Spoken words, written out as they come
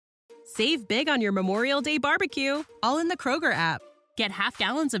Save big on your Memorial Day barbecue, all in the Kroger app. Get half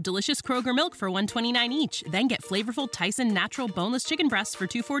gallons of delicious Kroger milk for $1.29 each. Then get flavorful Tyson natural boneless chicken breasts for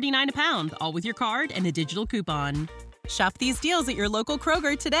 $2.49 a pound, all with your card and a digital coupon. Shop these deals at your local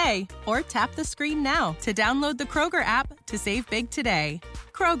Kroger today, or tap the screen now to download the Kroger app to save big today.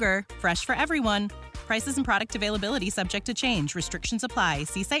 Kroger, fresh for everyone. Prices and product availability subject to change. Restrictions apply.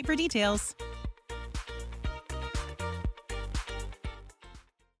 See site for details.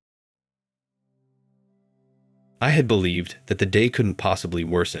 I had believed that the day couldn't possibly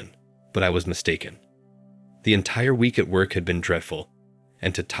worsen, but I was mistaken. The entire week at work had been dreadful,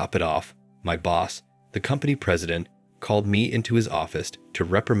 and to top it off, my boss, the company president, called me into his office to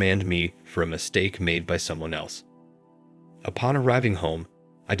reprimand me for a mistake made by someone else. Upon arriving home,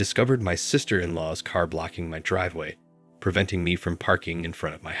 I discovered my sister-in-law's car blocking my driveway, preventing me from parking in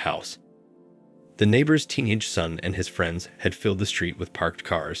front of my house. The neighbor's teenage son and his friends had filled the street with parked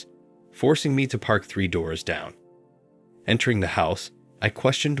cars, forcing me to park 3 doors down. Entering the house, I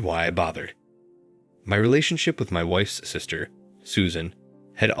questioned why I bothered. My relationship with my wife's sister, Susan,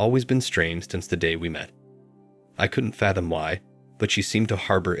 had always been strained since the day we met. I couldn't fathom why, but she seemed to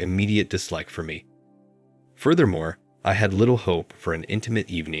harbor immediate dislike for me. Furthermore, I had little hope for an intimate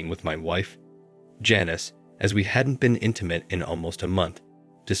evening with my wife, Janice, as we hadn't been intimate in almost a month,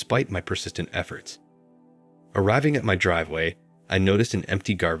 despite my persistent efforts. Arriving at my driveway, I noticed an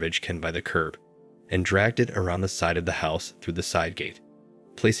empty garbage can by the curb, and dragged it around the side of the house through the side gate,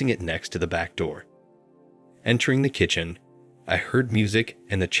 placing it next to the back door. Entering the kitchen, I heard music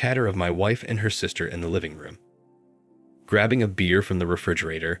and the chatter of my wife and her sister in the living room. Grabbing a beer from the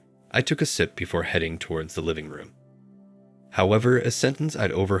refrigerator, I took a sip before heading towards the living room. However, a sentence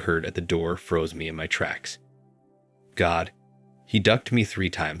I'd overheard at the door froze me in my tracks. God, he ducked me 3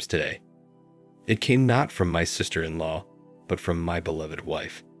 times today. It came not from my sister-in-law, but from my beloved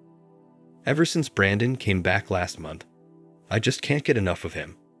wife. Ever since Brandon came back last month, I just can't get enough of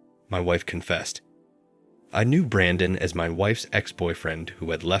him, my wife confessed. I knew Brandon as my wife's ex-boyfriend who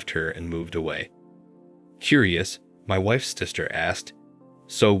had left her and moved away. Curious, my wife's sister asked,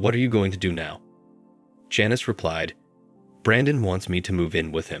 "So what are you going to do now?" Janice replied, "Brandon wants me to move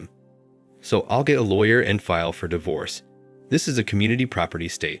in with him. So I'll get a lawyer and file for divorce. This is a community property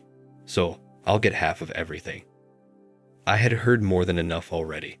state, so I'll get half of everything." I had heard more than enough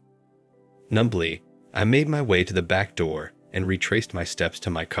already. Numbly, I made my way to the back door and retraced my steps to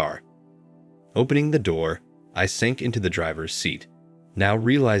my car. Opening the door, I sank into the driver's seat, now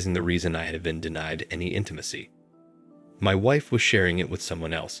realizing the reason I had been denied any intimacy. My wife was sharing it with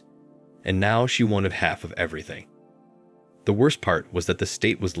someone else, and now she wanted half of everything. The worst part was that the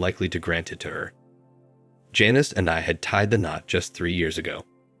state was likely to grant it to her. Janice and I had tied the knot just 3 years ago.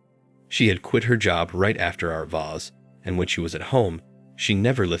 She had quit her job right after our vows, and when she was at home, she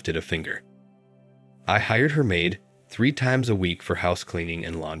never lifted a finger. I hired her maid 3 times a week for house cleaning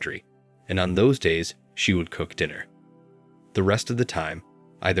and laundry, and on those days, she would cook dinner. The rest of the time,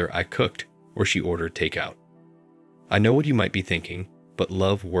 either I cooked or she ordered takeout. I know what you might be thinking, but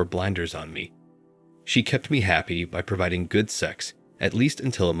love wore blinders on me. She kept me happy by providing good sex, at least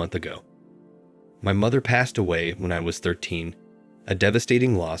until a month ago. My mother passed away when I was 13, a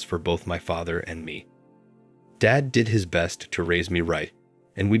devastating loss for both my father and me. Dad did his best to raise me right,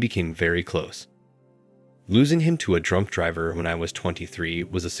 and we became very close. Losing him to a drunk driver when I was 23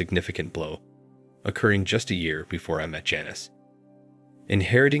 was a significant blow, occurring just a year before I met Janice.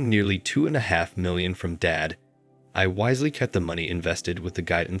 Inheriting nearly $2.5 million from Dad, I wisely kept the money invested with the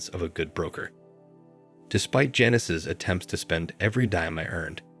guidance of a good broker. Despite Janice's attempts to spend every dime I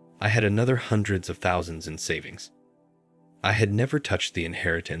earned, I had another hundreds of thousands in savings. I had never touched the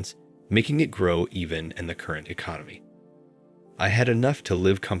inheritance, making it grow even in the current economy. I had enough to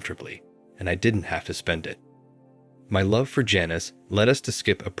live comfortably, and I didn't have to spend it. My love for Janice led us to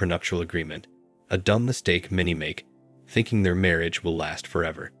skip a prenuptial agreement, a dumb mistake many make, thinking their marriage will last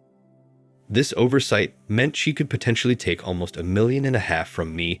forever. This oversight meant she could potentially take almost $1.5 million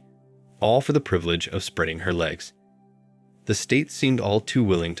from me, all for the privilege of spreading her legs. The state seemed all too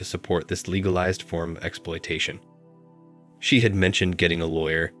willing to support this legalized form of exploitation. She had mentioned getting a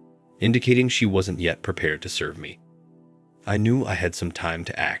lawyer, indicating she wasn't yet prepared to serve me. I knew I had some time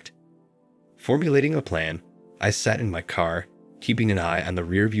to act. Formulating a plan, I sat in my car, keeping an eye on the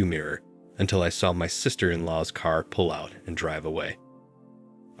rearview mirror until I saw my sister-in-law's car pull out and drive away.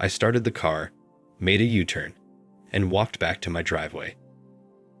 I started the car, made a U-turn, and walked back to my driveway.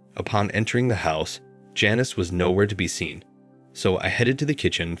 Upon entering the house, Janice was nowhere to be seen, so I headed to the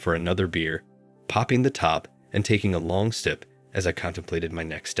kitchen for another beer, popping the top and taking a long sip as I contemplated my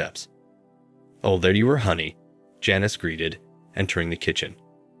next steps. "Oh, there you are, honey," Janice greeted, entering the kitchen.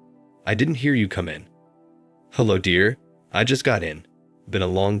 I didn't hear you come in." "Hello, dear. I just got in. Been a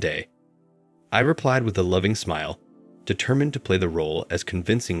long day." I replied with a loving smile, determined to play the role as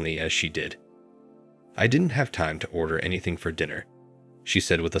convincingly as she did. "I didn't have time to order anything for dinner," she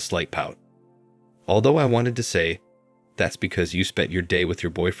said with a slight pout. Although I wanted to say, "That's because you spent your day with your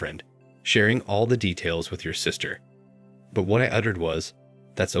boyfriend, sharing all the details with your sister." But what I uttered was,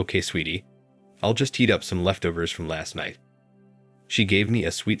 "That's okay, sweetie. I'll just heat up some leftovers from last night." She gave me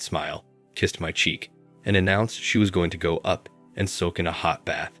a sweet smile, kissed my cheek, and announced she was going to go up and soak in a hot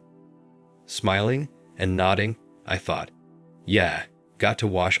bath. Smiling and nodding, I thought, yeah, got to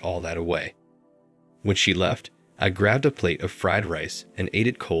wash all that away. When she left, I grabbed a plate of fried rice and ate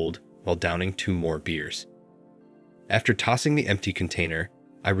it cold while downing 2 more beers. After tossing the empty container,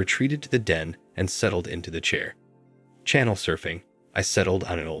 I retreated to the den and settled into the chair. Channel surfing, I settled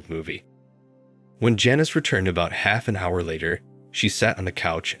on an old movie. When Janice returned about half an hour later, she sat on the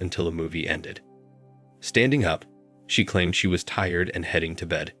couch until the movie ended. Standing up, she claimed she was tired and heading to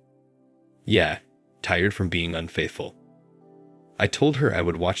bed. Yeah, tired from being unfaithful. I told her I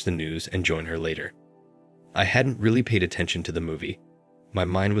would watch the news and join her later. I hadn't really paid attention to the movie. My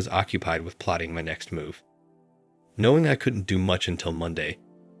mind was occupied with plotting my next move. Knowing I couldn't do much until Monday,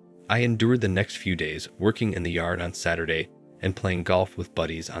 I endured the next few days working in the yard on Saturday and playing golf with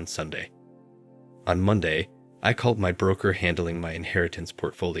buddies on Sunday. On Monday, I called my broker handling my inheritance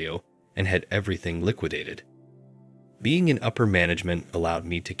portfolio and had everything liquidated. Being in upper management allowed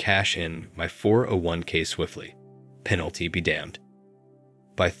me to cash in my 401k swiftly. Penalty be damned.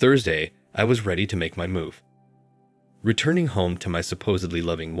 By Thursday, I was ready to make my move. Returning home to my supposedly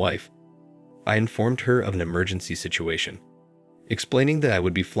loving wife, I informed her of an emergency situation, explaining that I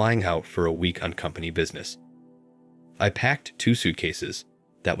would be flying out for a week on company business. I packed 2 suitcases.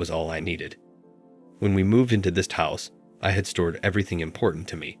 That was all I needed. When we moved into this house, I had stored everything important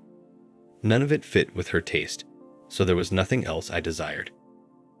to me. None of it fit with her taste, so there was nothing else I desired.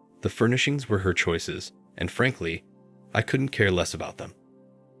 The furnishings were her choices, and frankly, I couldn't care less about them.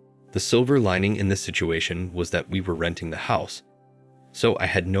 The silver lining in this situation was that we were renting the house, so I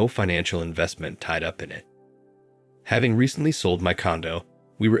had no financial investment tied up in it. Having recently sold my condo,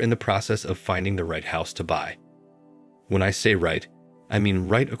 we were in the process of finding the right house to buy. When I say right, I mean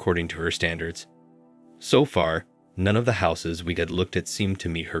right according to her standards. So far, none of the houses we had looked at seemed to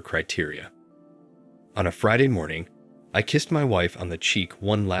meet her criteria. On a Friday morning, I kissed my wife on the cheek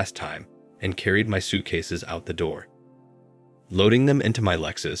one last time and carried my suitcases out the door. Loading them into my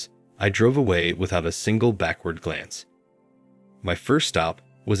Lexus, I drove away without a single backward glance. My first stop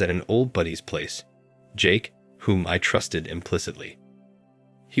was at an old buddy's place, Jake, whom I trusted implicitly.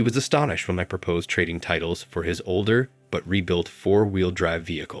 He was astonished when I proposed trading titles for his older but rebuilt 4-wheel drive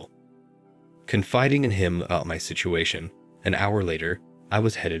vehicle. Confiding in him about my situation, an hour later, I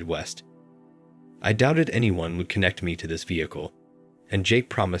was headed west. I doubted anyone would connect me to this vehicle, and Jake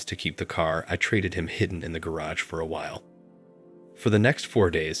promised to keep the car I traded him hidden in the garage for a while. For the next 4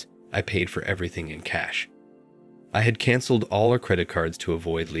 days, I paid for everything in cash. I had canceled all our credit cards to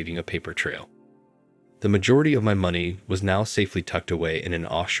avoid leaving a paper trail. The majority of my money was now safely tucked away in an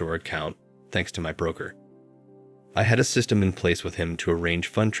offshore account, thanks to my broker. I had a system in place with him to arrange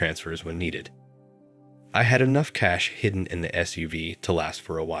fund transfers when needed. I had enough cash hidden in the SUV to last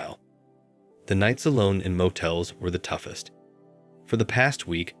for a while. The nights alone in motels were the toughest. For the past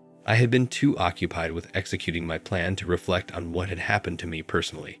week, I had been too occupied with executing my plan to reflect on what had happened to me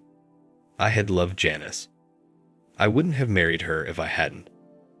personally. I had loved Janice. I wouldn't have married her if I hadn't.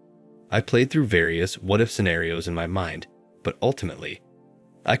 I played through various what-if scenarios in my mind, but ultimately,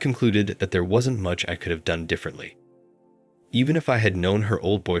 I concluded that there wasn't much I could have done differently. Even if I had known her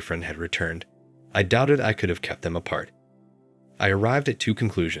old boyfriend had returned, I doubted I could have kept them apart. I arrived at 2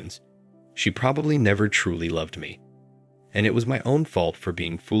 conclusions. She probably never truly loved me, and it was my own fault for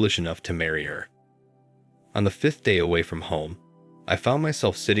being foolish enough to marry her. On the 5th day away from home, I found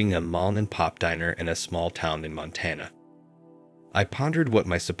myself sitting in a mom-and-pop diner in a small town in Montana. I pondered what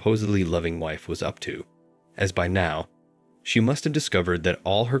my supposedly loving wife was up to, as by now, she must have discovered that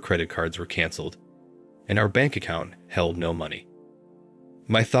all her credit cards were canceled, and our bank account held no money.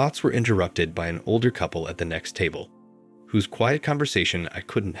 My thoughts were interrupted by an older couple at the next table, whose quiet conversation I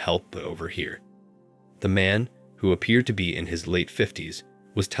couldn't help but overhear. The man, who appeared to be in his late 50s,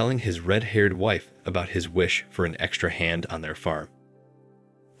 was telling his red-haired wife about his wish for an extra hand on their farm.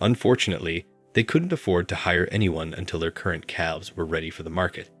 Unfortunately, they couldn't afford to hire anyone until their current calves were ready for the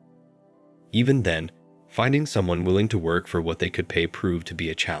market. Even then, finding someone willing to work for what they could pay proved to be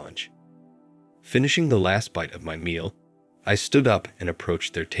a challenge. Finishing the last bite of my meal, I stood up and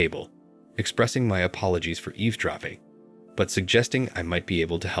approached their table, expressing my apologies for eavesdropping, but suggesting I might be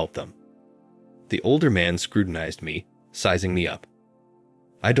able to help them. The older man scrutinized me, sizing me up.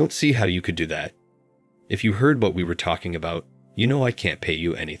 I don't see how you could do that. If you heard what we were talking about, you know I can't pay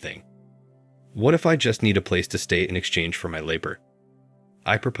you anything. What if I just need a place to stay in exchange for my labor?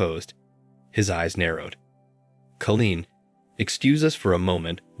 I proposed. His eyes narrowed. Colleen, excuse us for a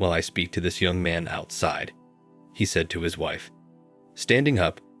moment while I speak to this young man outside, he said to his wife. Standing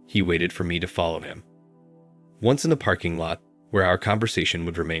up, he waited for me to follow him. Once in the parking lot, where our conversation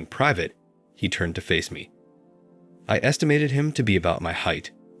would remain private, he turned to face me. I estimated him to be about my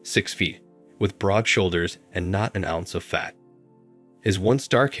height, 6 feet, with broad shoulders and not an ounce of fat. His once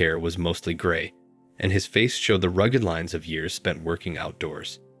dark hair was mostly gray, and his face showed the rugged lines of years spent working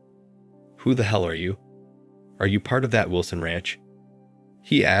outdoors. Who the hell are you? Are you part of that Wilson ranch?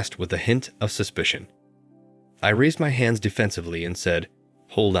 He asked with a hint of suspicion. I raised my hands defensively and said,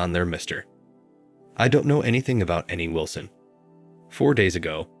 Hold on there, mister. I don't know anything about any Wilson. 4 days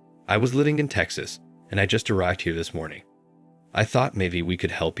ago, I was living in Texas, and I just arrived here this morning. I thought maybe we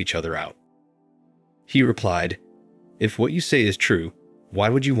could help each other out. He replied, If what you say is true, why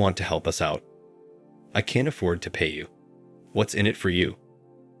would you want to help us out? I can't afford to pay you. What's in it for you?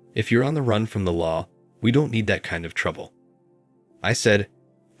 If you're on the run from the law, we don't need that kind of trouble. I said,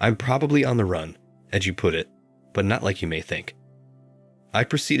 I'm probably on the run, as you put it, but not like you may think. I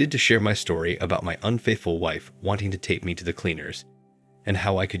proceeded to share my story about my unfaithful wife wanting to take me to the cleaners, and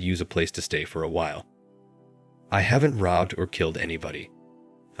how I could use a place to stay for a while. I haven't robbed or killed anybody.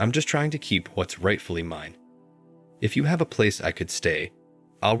 I'm just trying to keep what's rightfully mine. If you have a place I could stay,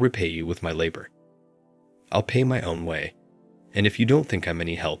 I'll repay you with my labor. I'll pay my own way, and if you don't think I'm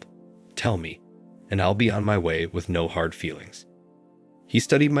any help, tell me, and I'll be on my way with no hard feelings. He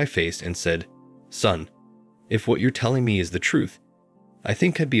studied my face and said, Son, if what you're telling me is the truth, I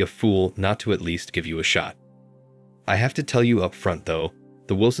think I'd be a fool not to at least give you a shot. I have to tell you up front, though,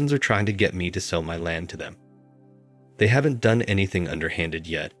 the Wilsons are trying to get me to sell my land to them. They haven't done anything underhanded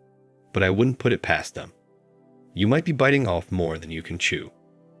yet, but I wouldn't put it past them. You might be biting off more than you can chew.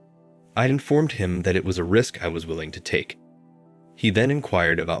 I'd informed him that it was a risk I was willing to take. He then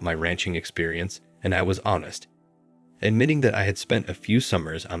inquired about my ranching experience, and I was honest, admitting that I had spent a few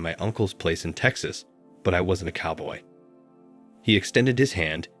summers on my uncle's place in Texas, but I wasn't a cowboy. He extended his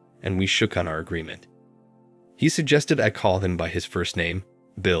hand, and we shook on our agreement. He suggested I call him by his first name,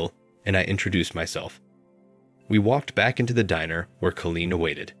 Bill, and I introduced myself. We walked back into the diner where Colleen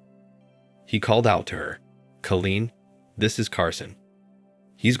awaited. He called out to her, Colleen, this is Carson.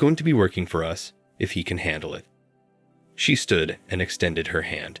 He's going to be working for us if he can handle it. She stood and extended her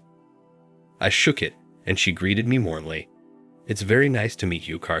hand. I shook it, and she greeted me warmly. It's very nice to meet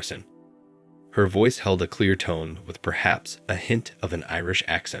you, Carson. Her voice held a clear tone with perhaps a hint of an Irish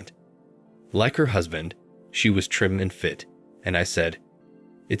accent. Like her husband, she was trim and fit, and I said,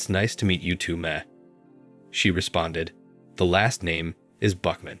 It's nice to meet you too, Ma. She responded, The last name is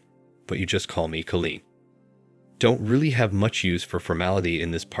Buckman, but you just call me Colleen. Don't really have much use for formality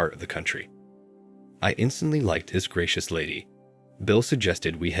in this part of the country. I instantly liked this gracious lady. Bill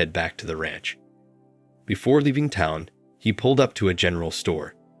suggested we head back to the ranch. Before leaving town, he pulled up to a general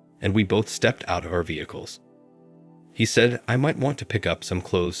store, and we both stepped out of our vehicles. He said I might want to pick up some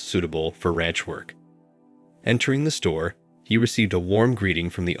clothes suitable for ranch work. Entering the store, he received a warm greeting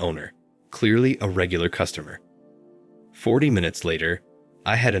from the owner, clearly a regular customer. 40 minutes later,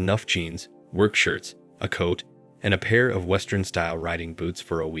 I had enough jeans, work shirts, a coat, and a pair of Western-style riding boots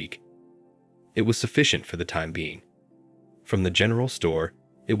for a week. It was sufficient for the time being. From the general store,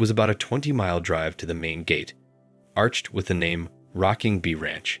 it was about a 20-mile drive to the main gate, arched with the name Rocking Bee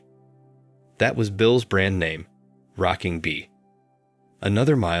Ranch. That was Bill's brand name, Rocking Bee.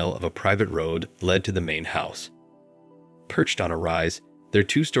 Another mile of a private road led to the main house. Perched on a rise, their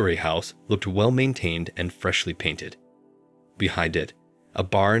 2-story house looked well-maintained and freshly painted. Behind it, a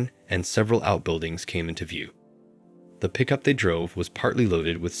barn and several outbuildings came into view. The pickup they drove was partly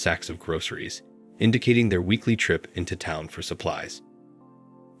loaded with sacks of groceries, indicating their weekly trip into town for supplies.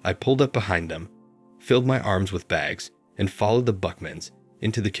 I pulled up behind them, filled my arms with bags, and followed the Buckmans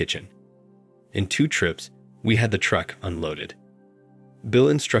into the kitchen. In 2 trips, we had the truck unloaded. Bill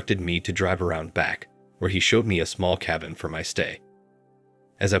instructed me to drive around back, where he showed me a small cabin for my stay.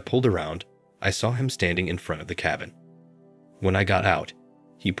 As I pulled around, I saw him standing in front of the cabin. When I got out,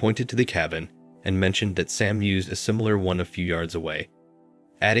 he pointed to the cabin and mentioned that Sam used a similar one a few yards away,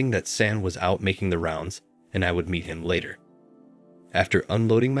 adding that Sam was out making the rounds and I would meet him later. After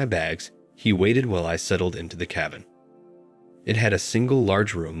unloading my bags, he waited while I settled into the cabin. It had a single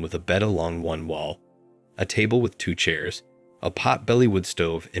large room with a bed along one wall, a table with 2 chairs, a pot-belly wood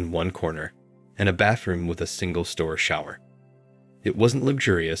stove in one corner, and a bathroom with a single-store shower. It wasn't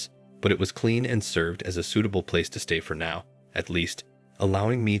luxurious, but it was clean and served as a suitable place to stay for now, at least,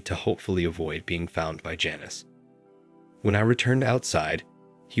 allowing me to hopefully avoid being found by Janice. When I returned outside,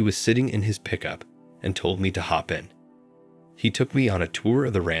 he was sitting in his pickup and told me to hop in. He took me on a tour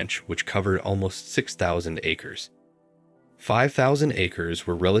of the ranch, which covered almost 6,000 acres. 5,000 acres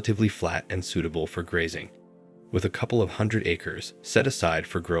were relatively flat and suitable for grazing, with a couple of hundred acres set aside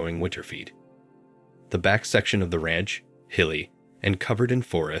for growing winter feed. The back section of the ranch, hilly and covered in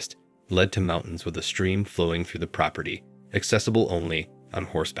forest, led to mountains with a stream flowing through the property, accessible only on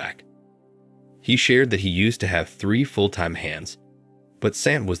horseback. He shared that he used to have 3 full-time hands, but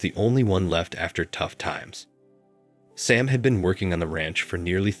Sam was the only one left after tough times. Sam had been working on the ranch for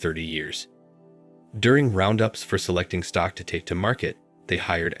nearly 30 years. During roundups for selecting stock to take to market, they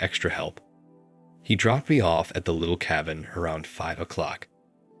hired extra help. He dropped me off at the little cabin around 5 o'clock.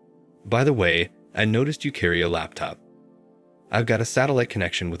 "By the way, I noticed you carry a laptop. I've got a satellite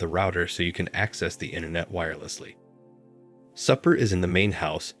connection with a router so you can access the internet wirelessly. Supper is in the main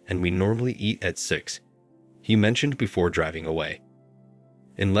house and we normally eat at 6, he mentioned before driving away.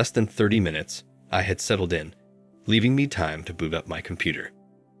 In less than 30 minutes, I had settled in, leaving me time to boot up my computer.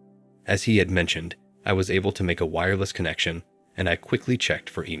 As he had mentioned, I was able to make a wireless connection, and I quickly checked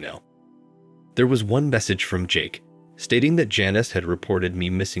for email. There was one message from Jake, stating that Janice had reported me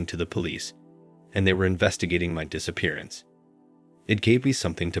missing to the police, and they were investigating my disappearance. It gave me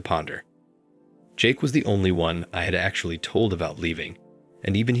something to ponder. Jake was the only one I had actually told about leaving,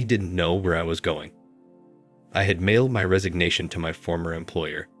 and even he didn't know where I was going. I had mailed my resignation to my former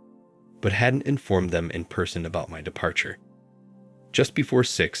employer, but hadn't informed them in person about my departure. Just before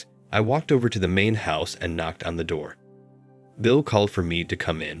 6, I walked over to the main house and knocked on the door. Bill called for me to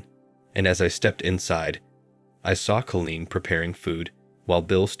come in, and as I stepped inside, I saw Colleen preparing food while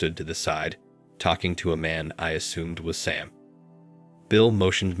Bill stood to the side, talking to a man I assumed was Sam. Bill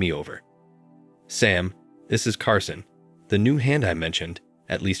motioned me over. "Sam, this is Carson, the new hand I mentioned,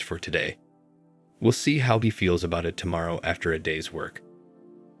 at least for today. We'll see how he feels about it tomorrow after a day's work."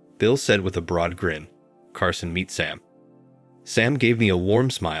 Bill said with a broad grin, "Carson, meet Sam." Sam gave me a warm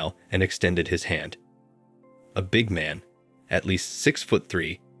smile and extended his hand. A big man, at least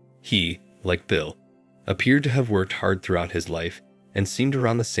 6'3", he, like Bill, appeared to have worked hard throughout his life and seemed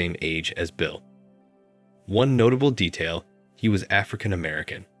around the same age as Bill. One notable detail, he was African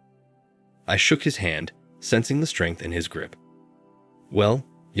American. I shook his hand, sensing the strength in his grip. "Well,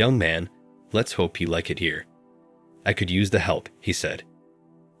 young man, let's hope you like it here. I could use the help," he said.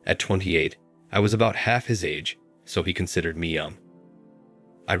 At 28, I was about half his age, so he considered me young.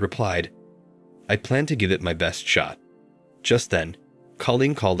 I replied, "I plan to give it my best shot." Just then,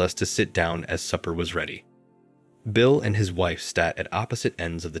 Colleen called us to sit down as supper was ready. Bill and his wife sat at opposite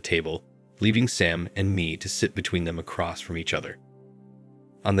ends of the table, leaving Sam and me to sit between them across from each other.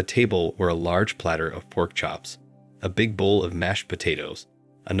 On the table were a large platter of pork chops, a big bowl of mashed potatoes,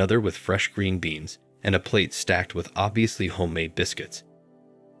 another with fresh green beans, and a plate stacked with obviously homemade biscuits.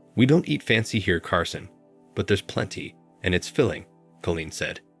 "We don't eat fancy here, Carson, but there's plenty, and it's filling," Colleen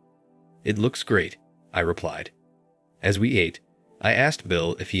said. "It looks great," I replied. As we ate, I asked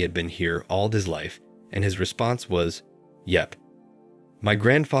Bill if he had been here all his life, and his response was, "Yep. My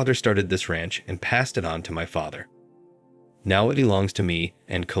grandfather started this ranch and passed it on to my father. Now it belongs to me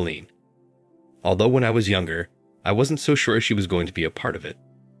and Colleen. Although when I was younger, I wasn't so sure she was going to be a part of it.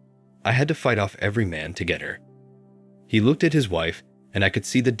 I had to fight off every man to get her." He looked at his wife, and I could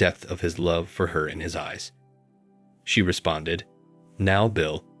see the depth of his love for her in his eyes. She responded, "Now,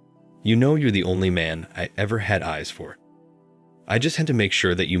 Bill, you know you're the only man I ever had eyes for. I just had to make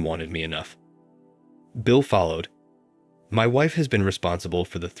sure that you wanted me enough." Bill followed, "My wife has been responsible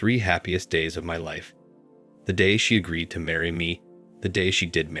for the 3 happiest days of my life. The day she agreed to marry me, the day she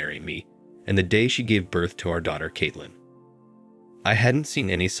did marry me, and the day she gave birth to our daughter, Caitlin. I hadn't seen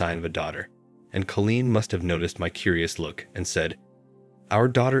any sign of a daughter, and Colleen must have noticed my curious look and said, 'Our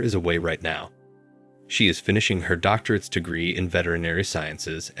daughter is away right now. She is finishing her doctorate's degree in veterinary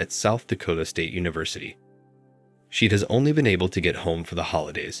sciences at South Dakota State University. She has only been able to get home for the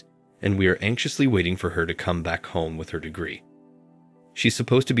holidays, and we are anxiously waiting for her to come back home with her degree. She's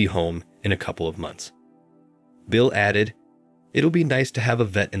supposed to be home in a couple of months.'" Bill added, "It'll be nice to have a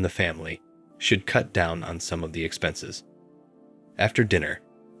vet in the family, should cut down on some of the expenses." After dinner,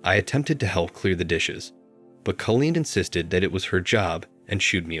 I attempted to help clear the dishes, but Colleen insisted that it was her job and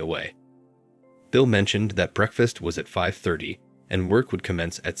shooed me away. Bill mentioned that breakfast was at 5:30 and work would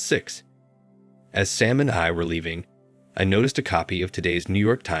commence at 6. As Sam and I were leaving, I noticed a copy of today's New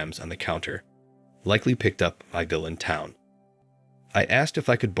York Times on the counter, likely picked up by Bill in town. I asked if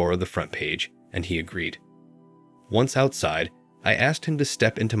I could borrow the front page, and he agreed. Once outside, I asked him to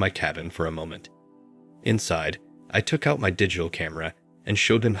step into my cabin for a moment. Inside, I took out my digital camera and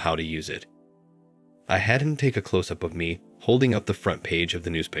showed him how to use it. I had him take a close-up of me holding up the front page of the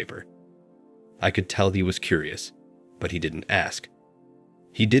newspaper. I could tell he was curious, but he didn't ask.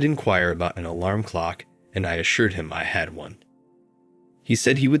 He did inquire about an alarm clock, and I assured him I had one. He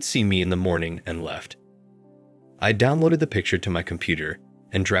said he would see me in the morning and left. I downloaded the picture to my computer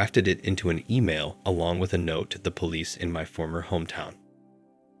and drafted it into an email along with a note to the police in my former hometown.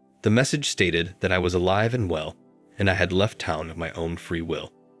 The message stated that I was alive and well, and I had left town of my own free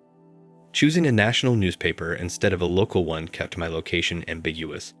will. Choosing a national newspaper instead of a local one kept my location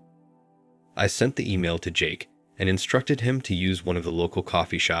ambiguous. I sent the email to Jake and instructed him to use one of the local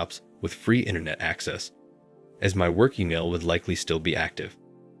coffee shops with free internet access, as my work email would likely still be active.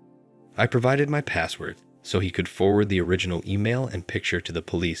 I provided my password so he could forward the original email and picture to the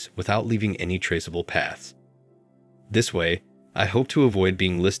police without leaving any traceable paths. This way, I hope to avoid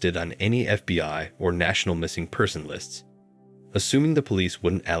being listed on any FBI or national missing person lists, assuming the police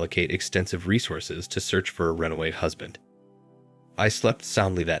wouldn't allocate extensive resources to search for a runaway husband. I slept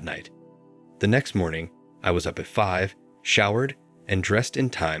soundly that night. The next morning, I was up at 5, showered, and dressed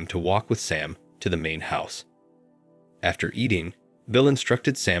in time to walk with Sam to the main house. After eating, Bill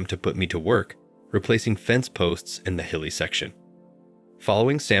instructed Sam to put me to work, replacing fence posts in the hilly section.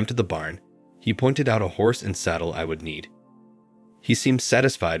 Following Sam to the barn, he pointed out a horse and saddle I would need. He seemed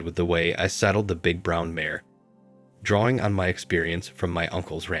satisfied with the way I saddled the big brown mare, drawing on my experience from my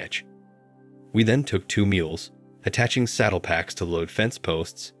uncle's ranch. We then took 2 mules, attaching saddle packs to load fence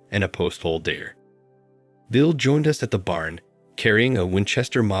posts and a post hole dare. Bill joined us at the barn, carrying a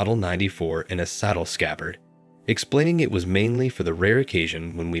Winchester Model 94 in a saddle scabbard, explaining it was mainly for the rare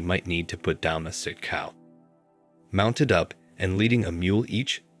occasion when we might need to put down a sick cow. Mounted up and leading a mule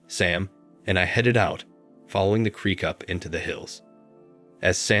each, Sam and I headed out, following the creek up into the hills.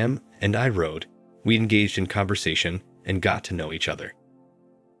 As Sam and I rode, we engaged in conversation and got to know each other.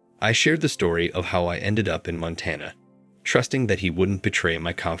 I shared the story of how I ended up in Montana, trusting that he wouldn't betray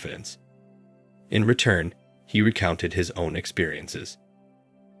my confidence. In return, he recounted his own experiences.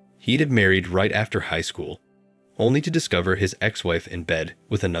 He'd had married right after high school, only to discover his ex-wife in bed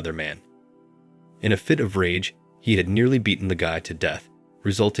with another man. In a fit of rage, he had nearly beaten the guy to death,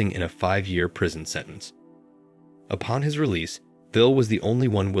 resulting in a 5-year prison sentence. Upon his release, Bill was the only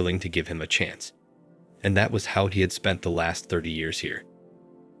one willing to give him a chance, and that was how he had spent the last 30 years here.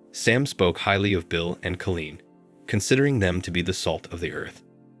 Sam spoke highly of Bill and Colleen, considering them to be the salt of the earth.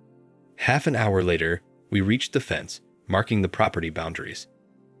 Half an hour later, we reached the fence, marking the property boundaries.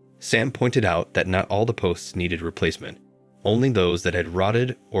 Sam pointed out that not all the posts needed replacement, only those that had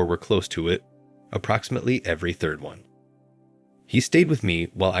rotted or were close to it, approximately every third one. He stayed with me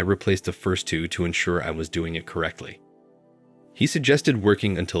while I replaced the first 2 to ensure I was doing it correctly. He suggested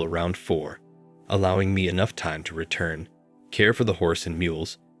working until around 4, allowing me enough time to return, care for the horse and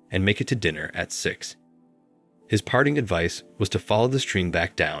mules, and make it to dinner at 6. His parting advice was to follow the stream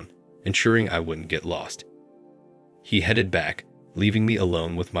back down, ensuring I wouldn't get lost. He headed back, leaving me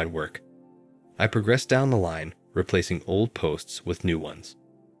alone with my work. I progressed down the line, replacing old posts with new ones.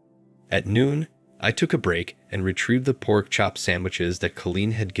 At noon, I took a break and retrieved the pork chop sandwiches that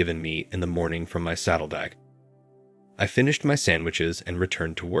Colleen had given me in the morning from my saddlebag. I finished my sandwiches and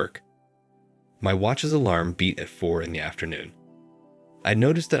returned to work. My watch's alarm beat at 4 in the afternoon. I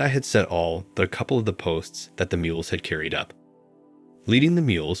noticed that I had set all but a couple of the posts that the mules had carried up. Leading the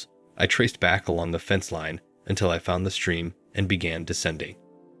mules, I traced back along the fence line until I found the stream and began descending.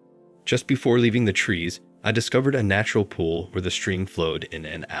 Just before leaving the trees, I discovered a natural pool where the stream flowed in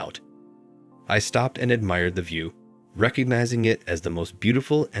and out. I stopped and admired the view, recognizing it as the most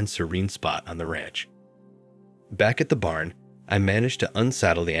beautiful and serene spot on the ranch. Back at the barn, I managed to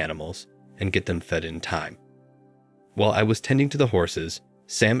unsaddle the animals and get them fed in time. While I was tending to the horses,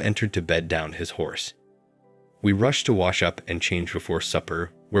 Sam entered to bed down his horse. We rushed to wash up and change before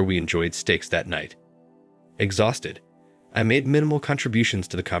supper, where we enjoyed steaks that night. Exhausted, I made minimal contributions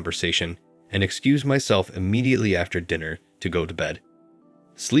to the conversation and excused myself immediately after dinner to go to bed.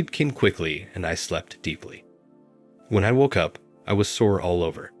 Sleep came quickly and I slept deeply. When I woke up, I was sore all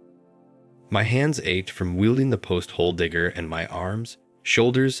over. My hands ached from wielding the post hole digger and my arms,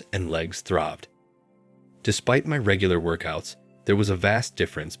 shoulders, and legs throbbed. Despite my regular workouts, there was a vast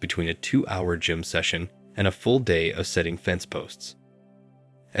difference between a 2-hour gym session and a full day of setting fence posts.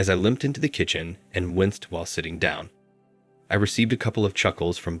 As I limped into the kitchen and winced while sitting down, I received a couple of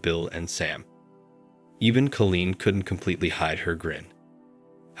chuckles from Bill and Sam. Even Colleen couldn't completely hide her grin.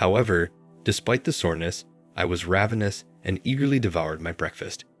 However, despite the soreness, I was ravenous and eagerly devoured my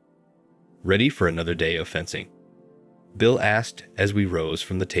breakfast. ready for another day of fencing? Bill asked as we rose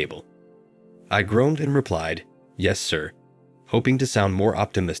from the table. I groaned and replied, "Yes, sir," hoping to sound more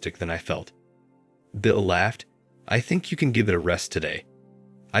optimistic than I felt. Bill laughed. "I think you can give it a rest today.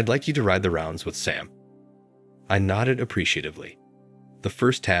 I'd like you to ride the rounds with Sam." I nodded appreciatively. The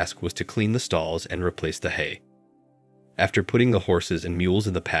first task was to clean the stalls and replace the hay. After putting the horses and mules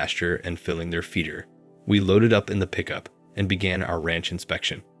in the pasture and filling their feeder, we loaded up in the pickup and began our ranch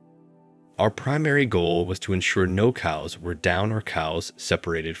inspection. Our primary goal was to ensure no cows were down or cows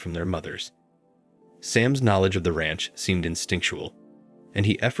separated from their mothers. Sam's knowledge of the ranch seemed instinctual, and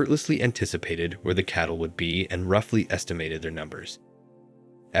he effortlessly anticipated where the cattle would be and roughly estimated their numbers.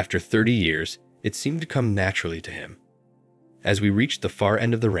 After 30 years, it seemed to come naturally to him. As we reached the far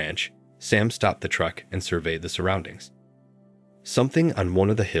end of the ranch, Sam stopped the truck and surveyed the surroundings. Something on one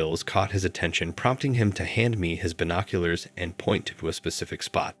of the hills caught his attention, prompting him to hand me his binoculars and point to a specific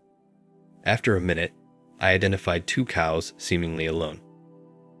spot. After a minute, I identified 2 cows seemingly alone.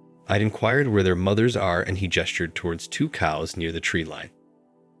 I'd inquired where their mothers are, and he gestured towards 2 cows near the tree line.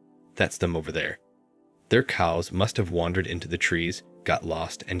 "That's them over there. Their cows must have wandered into the trees, got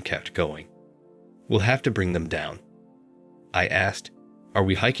lost, and kept going. We'll have to bring them down." I asked, "Are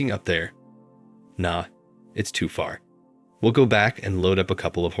we hiking up there?" "Nah, it's too far. We'll go back and load up a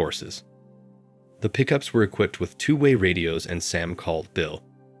couple of horses." The pickups were equipped with 2-way radios, and Sam called Bill,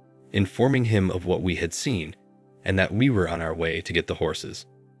 informing him of what we had seen and that we were on our way to get the horses.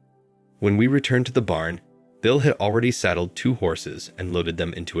 When we returned to the barn, Bill had already saddled 2 horses and loaded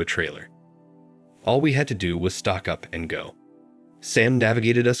them into a trailer. All we had to do was stock up and go. Sam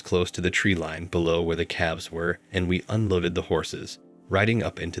navigated us close to the tree line below where the calves were, and we unloaded the horses, riding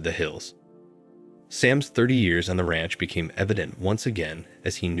up into the hills. Sam's 30 years on the ranch became evident once again,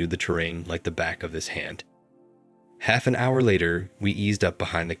 as he knew the terrain like the back of his hand. Half an hour later, we eased up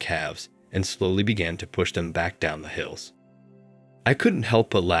behind the calves and slowly began to push them back down the hills. I couldn't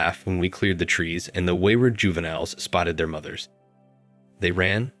help but laugh when we cleared the trees and the wayward juveniles spotted their mothers. They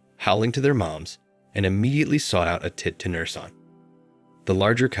ran, howling to their moms, and immediately sought out a tit to nurse on. The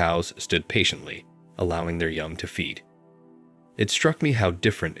larger cows stood patiently, allowing their young to feed. It struck me how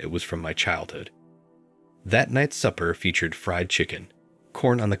different it was from my childhood. That night's supper featured fried chicken,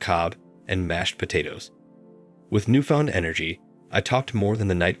 corn on the cob, and mashed potatoes. With newfound energy, I talked more than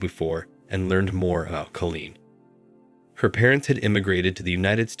the night before and learned more about Colleen. Her parents had immigrated to the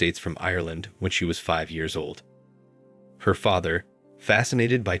United States from Ireland when she was 5 years old. Her father,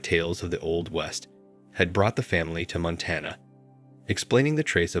 fascinated by tales of the Old West, had brought the family to Montana, explaining the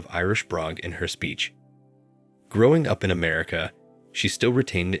trace of Irish brogue in her speech. Growing up in America, she still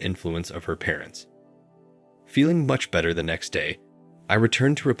retained the influence of her parents. Feeling much better the next day, I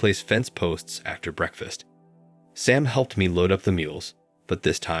returned to replace fence posts after breakfast. Sam helped me load up the mules, but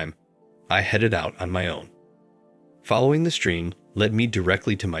this time, I headed out on my own. Following the stream led me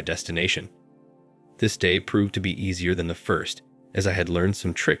directly to my destination. This day proved to be easier than the first, as I had learned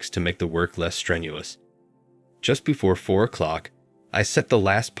some tricks to make the work less strenuous. Just before 4 o'clock, I set the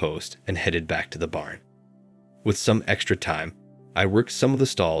last post and headed back to the barn. With some extra time, I worked some of the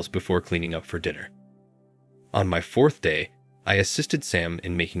stalls before cleaning up for dinner. On my 4th day, I assisted Sam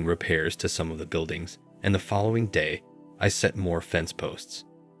in making repairs to some of the buildings, and the following day, I set more fence posts.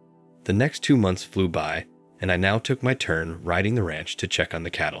 The next 2 months flew by, and I now took my turn riding the ranch to check on the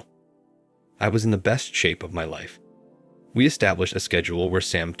cattle. I was in the best shape of my life. We established a schedule where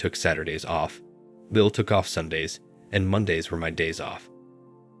Sam took Saturdays off, Bill took off Sundays, and Mondays were my days off.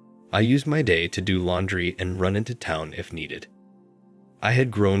 I used my day to do laundry and run into town if needed. I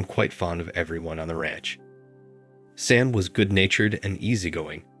had grown quite fond of everyone on the ranch. Sam was good-natured and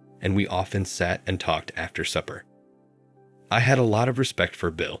easygoing, and we often sat and talked after supper. I had a lot of respect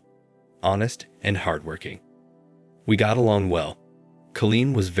for Bill, honest and hardworking. We got along well.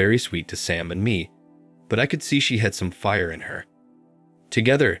 Colleen was very sweet to Sam and me, but I could see she had some fire in her.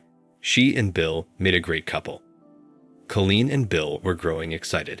 Together, she and Bill made a great couple. Colleen and Bill were growing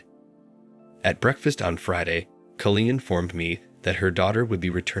excited. At breakfast on Friday, Colleen informed me that her daughter would be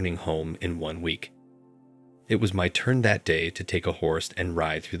returning home in 1 week. It was my turn that day to take a horse and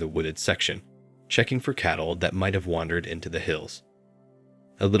ride through the wooded section, checking for cattle that might have wandered into the hills.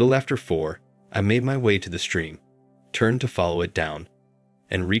 A little after 4, I made my way to the stream, turned to follow it down,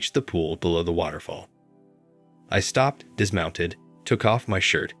 and reached the pool below the waterfall. I stopped, dismounted, took off my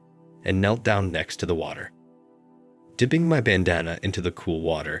shirt, and knelt down next to the water. Dipping my bandana into the cool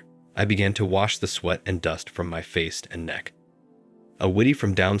water, I began to wash the sweat and dust from my face and neck. A widdy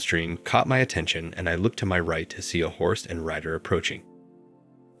from downstream caught my attention, and I looked to my right to see a horse and rider approaching.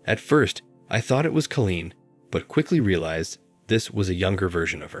 At first, I thought it was Colleen, but quickly realized this was a younger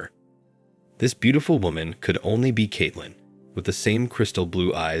version of her. This beautiful woman could only be Caitlin, with the same crystal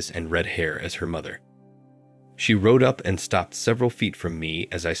blue eyes and red hair as her mother. She rode up and stopped several feet from me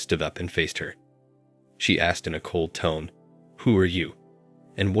as I stood up and faced her. She asked in a cold tone, "Who are you?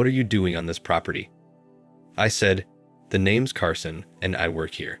 And what are you doing on this property?" I said, "The name's Carson, and I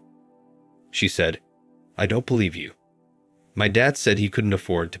work here." She said, "I don't believe you. My dad said he couldn't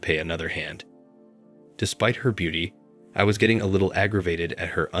afford to pay another hand." Despite her beauty, I was getting a little aggravated at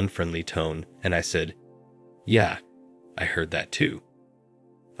her unfriendly tone, and I said, "Yeah, I heard that too.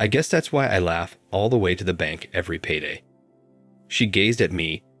 I guess that's why I laugh all the way to the bank every payday." She gazed at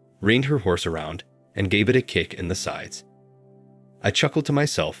me, reined her horse around, and gave it a kick in the sides. I chuckled to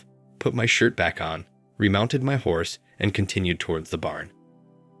myself, put my shirt back on, remounted my horse, and continued towards the barn.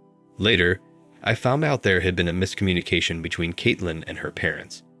 Later, I found out there had been a miscommunication between Caitlin and her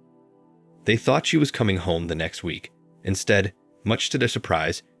parents. They thought she was coming home the next week. Instead, much to their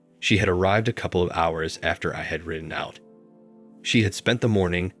surprise, she had arrived a couple of hours after I had ridden out. She had spent the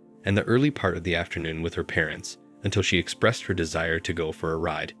morning and the early part of the afternoon with her parents until she expressed her desire to go for a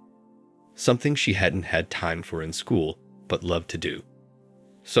ride, something she hadn't had time for in school but loved to do.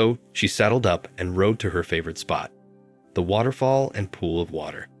 So she saddled up and rode to her favorite spot, the waterfall and pool of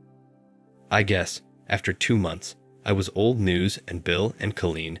water. I guess, after 2 months, I was old news and Bill and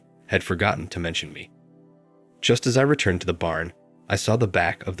Colleen had forgotten to mention me. Just as I returned to the barn, I saw the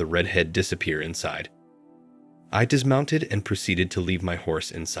back of the redhead disappear inside. I dismounted and proceeded to leave my horse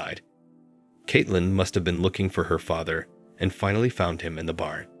inside. Caitlin must have been looking for her father and finally found him in the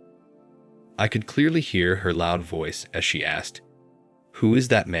barn. I could clearly hear her loud voice as she asked, "Who is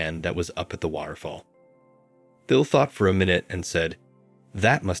that man that was up at the waterfall?" Bill thought for a minute and said,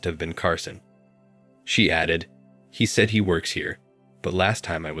 "That must have been Carson." She added, "He said he works here, but last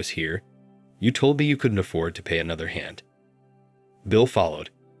time I was here, you told me you couldn't afford to pay another hand." Bill followed,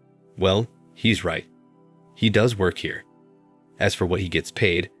 "Well, he's right. He does work here. As for what he gets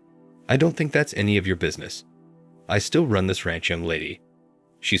paid, I don't think that's any of your business. I still run this ranch, young lady."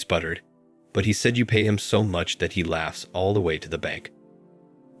 She sputtered, "But he said you pay him so much that he laughs all the way to the bank."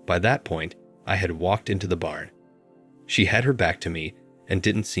 By that point, I had walked into the barn. She had her back to me and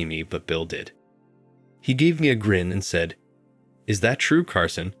didn't see me, but Bill did. He gave me a grin and said, "Is that true,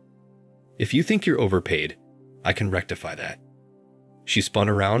 Carson? If you think you're overpaid, I can rectify that." She spun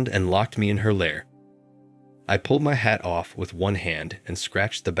around and locked me in her lair. I pulled my hat off with one hand and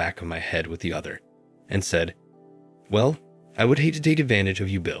scratched the back of my head with the other, and said, "Well, I would hate to take advantage of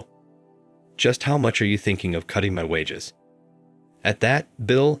you, Bill. Just how much are you thinking of cutting my wages?" At that,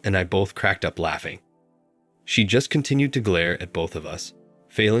 Bill and I both cracked up laughing. She just continued to glare at both of us,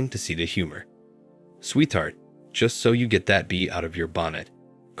 failing to see the humor. "Sweetheart, just so you get that bee out of your bonnet,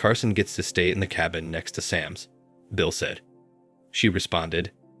 Carson gets to stay in the cabin next to Sam's," Bill said. She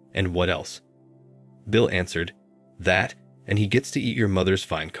responded, "And what else?" Bill answered, "That, and he gets to eat your mother's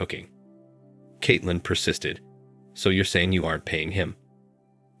fine cooking." Caitlin persisted, "So you're saying you aren't paying him?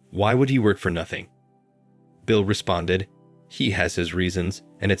 Why would he work for nothing?" Bill responded, "He has his reasons,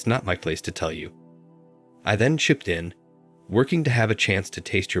 and it's not my place to tell you." I then chipped in, "Working to have a chance to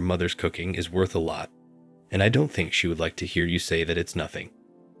taste your mother's cooking is worth a lot, and I don't think she would like to hear you say that it's nothing."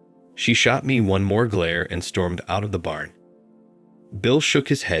 She shot me one more glare and stormed out of the barn. Bill shook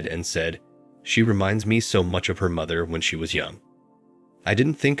his head and said, "She reminds me so much of her mother when she was young." I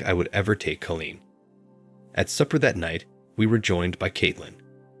didn't think I would ever take Colleen. At supper that night, we were joined by Caitlin.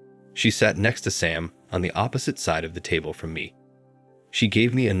 She sat next to Sam on the opposite side of the table from me. She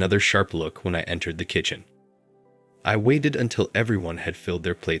gave me another sharp look when I entered the kitchen. I waited until everyone had filled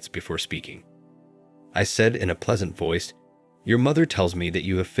their plates before speaking. I said in a pleasant voice, "Your mother tells me that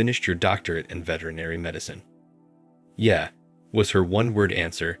you have finished your doctorate in veterinary medicine." "Yeah," was her one-word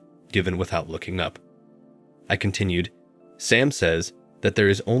answer, given without looking up. I continued, "Sam says that there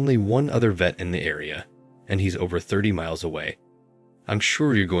is only one other vet in the area, and he's over 30 miles away. I'm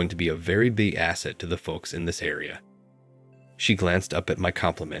sure you're going to be a very big asset to the folks in this area." She glanced up at my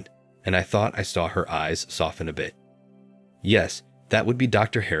compliment, and I thought I saw her eyes soften a bit. "Yes, that would be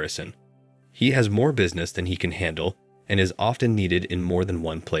Dr. Harrison. He has more business than he can handle and is often needed in more than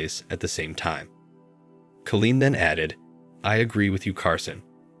one place at the same time." Colleen then added, "I agree with you, Carson.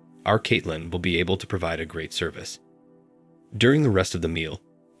 Our Caitlin will be able to provide a great service." During the rest of the meal,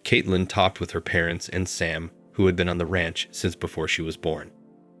 Caitlin talked with her parents and Sam, who had been on the ranch since before she was born.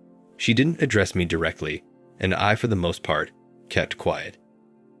 She didn't address me directly, and I, for the most part, kept quiet.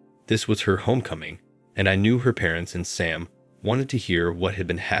 This was her homecoming, and I knew her parents and Sam wanted to hear what had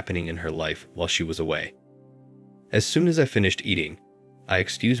been happening in her life while she was away. As soon as I finished eating, I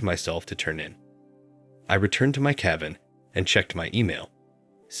excused myself to turn in. I returned to my cabin and checked my email.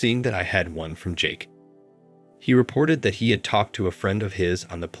 seeing that I had one from Jake. He reported that he had talked to a friend of his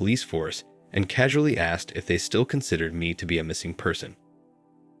on the police force and casually asked if they still considered me to be a missing person.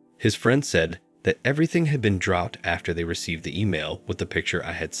 His friend said that everything had been dropped after they received the email with the picture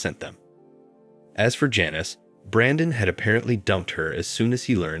I had sent them. As for Janice, Brandon had apparently dumped her as soon as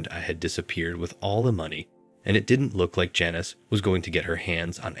he learned I had disappeared with all the money, and it didn't look like Janice was going to get her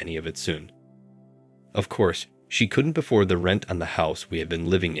hands on any of it soon. Of course, she couldn't afford the rent on the house we had been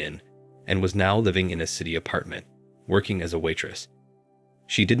living in and was now living in a city apartment, working as a waitress.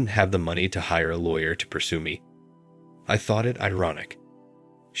 She didn't have the money to hire a lawyer to pursue me. I thought it ironic.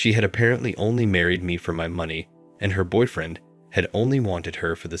 She had apparently only married me for my money, and her boyfriend had only wanted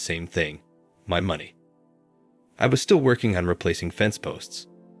her for the same thing, my money. I was still working on replacing fence posts.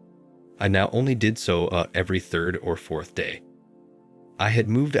 I now only did so every third or fourth day. I had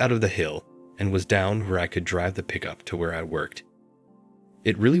moved out of the hill and was down where I could drive the pickup to where I worked.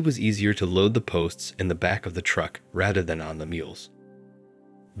 It really was easier to load the posts in the back of the truck rather than on the mules.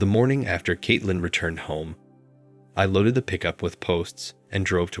 The morning after Caitlin returned home, I loaded the pickup with posts and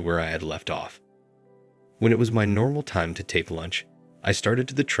drove to where I had left off. When it was my normal time to take lunch, I started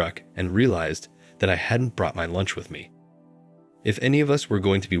to the truck and realized that I hadn't brought my lunch with me. If any of us were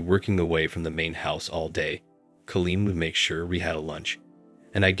going to be working away from the main house all day, Colleen would make sure we had a lunch,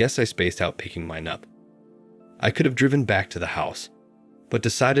 and I guess I spaced out picking mine up. I could have driven back to the house, but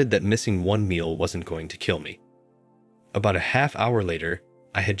decided that missing one meal wasn't going to kill me. About a half hour later,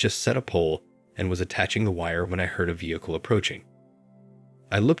 I had just set a pole and was attaching the wire when I heard a vehicle approaching.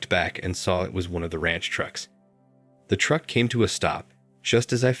 I looked back and saw it was one of the ranch trucks. The truck came to a stop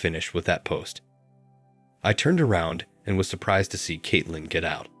just as I finished with that post. I turned around and was surprised to see Caitlin get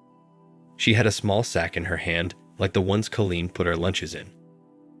out. She had a small sack in her hand like the ones Colleen put our lunches in.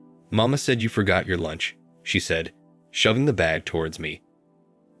 "Mama said you forgot your lunch," she said, shoving the bag towards me.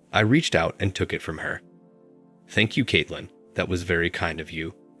 I reached out and took it from her. "Thank you, Caitlin. That was very kind of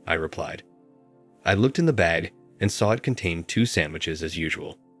you," I replied. I looked in the bag and saw it contained 2 sandwiches as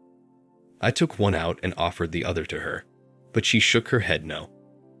usual. I took one out and offered the other to her, but she shook her head no.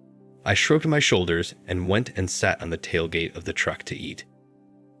 I shrugged my shoulders and went and sat on the tailgate of the truck to eat.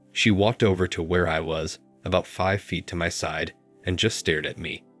 She walked over to where I was, about 5 feet to my side, and just stared at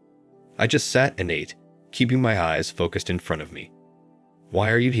me. I just sat and ate, keeping my eyes focused in front of me.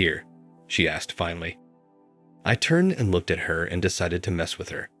 "Why are you here?" she asked finally. I turned and looked at her and decided to mess with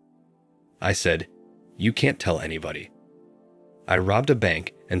her. I said, "You can't tell anybody. I robbed a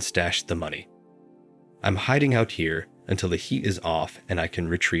bank and stashed the money. I'm hiding out here until the heat is off and I can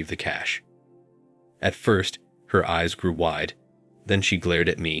retrieve the cash." At first, her eyes grew wide. Then she glared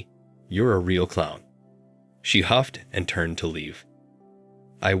at me. "You're a real clown." She huffed and turned to leave.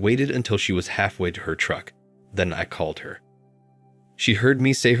 I waited until she was halfway to her truck. Then I called her. She heard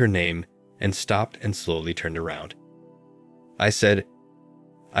me say her name and stopped and slowly turned around. I said,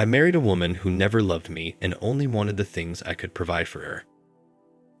 "I married a woman who never loved me and only wanted the things I could provide for her.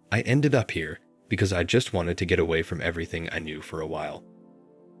 I ended up here because I just wanted to get away from everything I knew for a while."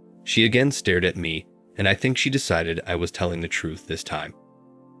 She again stared at me, and I think she decided I was telling the truth this time.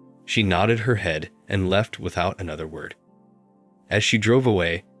 She nodded her head and left without another word. As she drove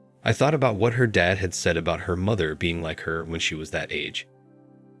away, I thought about what her dad had said about her mother being like her when she was that age.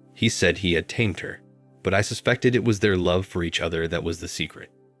 He said he had tamed her, but I suspected it was their love for each other that was the secret.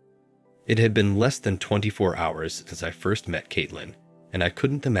 It had been less than 24 hours since I first met Caitlin, and I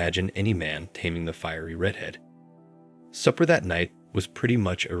couldn't imagine any man taming the fiery redhead. Supper that night was pretty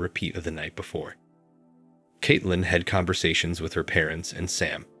much a repeat of the night before. Caitlin had conversations with her parents and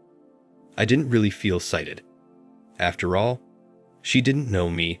Sam. I didn't really feel sighted. After all, she didn't know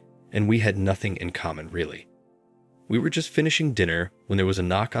me, and we had nothing in common really. We were just finishing dinner when there was a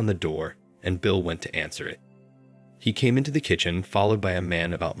knock on the door, and Bill went to answer it. He came into the kitchen followed by a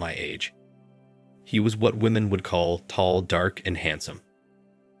man about my age. He was what women would call tall, dark, and handsome.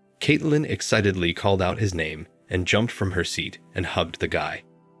 Caitlin excitedly called out his name and jumped from her seat and hugged the guy.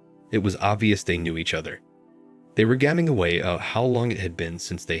 It was obvious they knew each other. They were gamming away how long it had been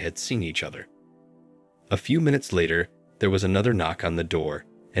since they had seen each other. A few minutes later, there was another knock on the door,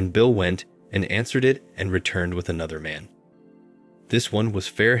 and Bill went and answered it and returned with another man. This one was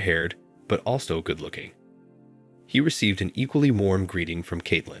fair-haired, but also good-looking. He received an equally warm greeting from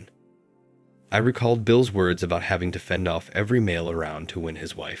Caitlin. I recalled Bill's words about having to fend off every male around to win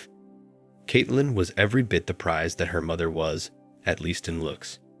his wife. Caitlin was every bit the prize that her mother was, at least in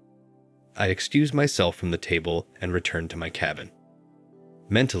looks. I excused myself from the table and returned to my cabin.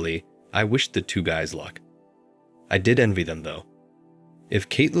 Mentally, I wished the 2 guys luck. I did envy them, though. If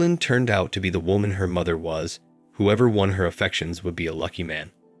Caitlin turned out to be the woman her mother was, whoever won her affections would be a lucky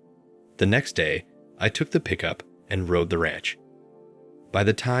man. The next day, I took the pickup and rode the ranch. By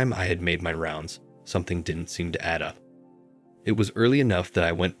the time I had made my rounds, something didn't seem to add up. It was early enough that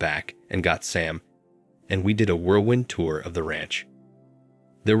I went back and got Sam, and we did a whirlwind tour of the ranch.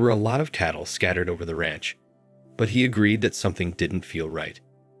 There were a lot of cattle scattered over the ranch, but he agreed that something didn't feel right.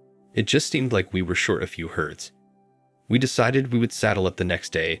 It just seemed like we were short a few herds. We decided we would saddle up the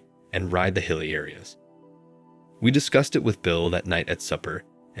next day and ride the hilly areas. We discussed it with Bill that night at supper,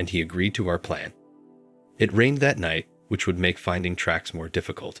 and he agreed to our plan. It rained that night, which would make finding tracks more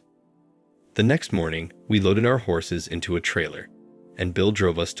difficult. The next morning, we loaded our horses into a trailer, and Bill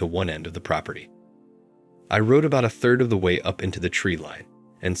drove us to one end of the property. I rode about a third of the way up into the tree line,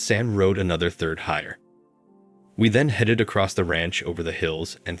 and Sam rode another third higher. We then headed across the ranch over the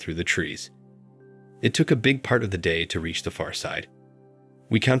hills and through the trees. It took a big part of the day to reach the far side.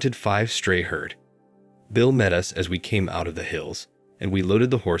 We counted 5 stray herd. Bill met us as we came out of the hills, and we loaded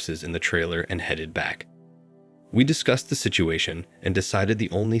the horses in the trailer and headed back. We discussed the situation and decided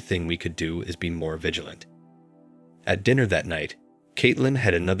the only thing we could do is be more vigilant. At dinner that night, Caitlin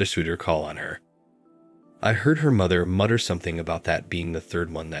had another suitor call on her. I heard her mother mutter something about that being the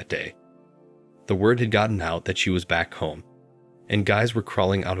third one that day. The word had gotten out that she was back home, and guys were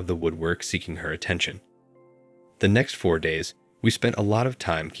crawling out of the woodwork seeking her attention. The next 4 days, we spent a lot of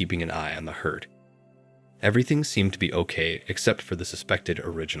time keeping an eye on the herd. Everything seemed to be okay except for the suspected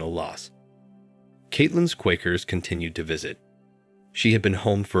original loss. Caitlin's Quakers continued to visit. She had been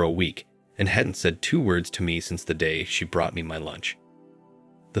home for a week and hadn't said 2 words to me since the day she brought me my lunch.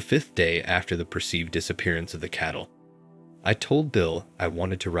 The 5th day after the perceived disappearance of the cattle, I told Bill I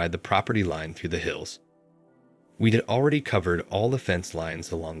wanted to ride the property line through the hills. We had already covered all the fence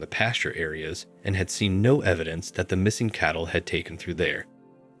lines along the pasture areas and had seen no evidence that the missing cattle had taken through there.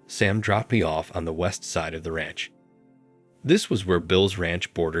 Sam dropped me off on the west side of the ranch. This was where Bill's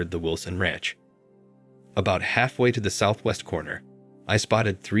ranch bordered the Wilson Ranch. About halfway to the southwest corner, I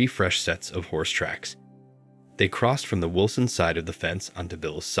spotted 3 fresh sets of horse tracks. They crossed from the Wilson side of the fence onto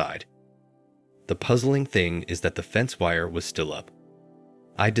Bill's side. The puzzling thing is that the fence wire was still up.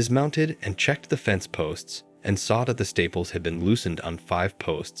 I dismounted and checked the fence posts and saw that the staples had been loosened on 5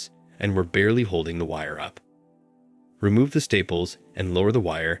 posts and were barely holding the wire up. Remove the staples and lower the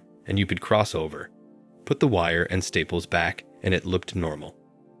wire and you could cross over. Put the wire and staples back and it looked normal.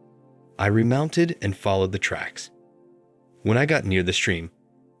 I remounted and followed the tracks. When I got near the stream,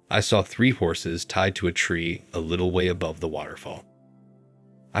 I saw 3 horses tied to a tree a little way above the waterfall.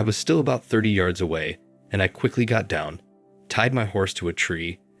 I was still about 30 yards away, and I quickly got down, tied my horse to a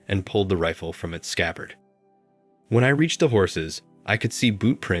tree, and pulled the rifle from its scabbard. When I reached the horses, I could see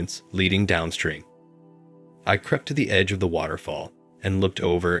boot prints leading downstream. I crept to the edge of the waterfall and looked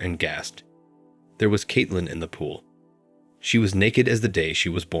over and gasped. There was Caitlin in the pool. She was naked as the day she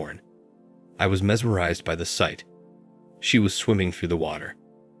was born. I was mesmerized by the sight. She was swimming through the water,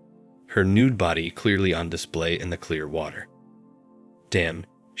 her nude body clearly on display in the clear water. Damn,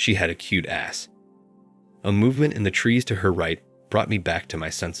 she had a cute ass. A movement in the trees to her right brought me back to my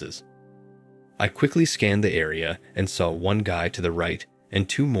senses. I quickly scanned the area and saw 1 guy to the right and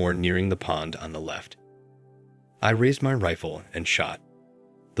 2 more nearing the pond on the left. I raised my rifle and shot.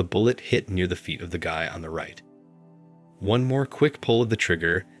 The bullet hit near the feet of the guy on the right. 1 more quick pull of the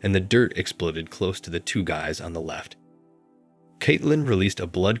trigger and the dirt exploded close to the 2 guys on the left. Caitlin released a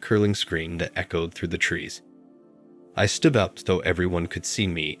blood-curdling scream that echoed through the trees. I stood up so everyone could see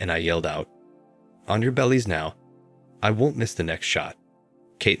me and I yelled out, "On your bellies now. I won't miss the next shot.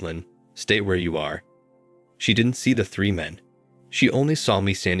 Caitlin, stay where you are." She didn't see the 3 men. She only saw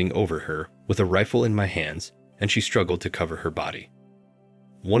me standing over her with a rifle in my hands, and she struggled to cover her body.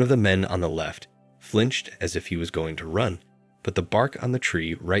 One of the men on the left flinched as if he was going to run, but the bark on the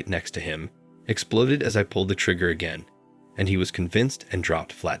tree right next to him exploded as I pulled the trigger again, and he was convinced and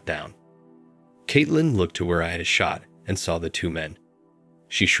dropped flat down. Caitlin looked to where I had shot and saw the 2 men.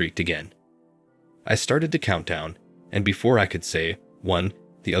 She shrieked again. I started to count down, and before I could say 1,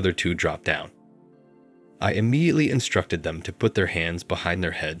 the other 2 dropped down. I immediately instructed them to put their hands behind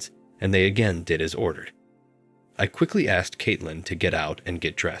their heads, and they again did as ordered. I quickly asked Caitlin to get out and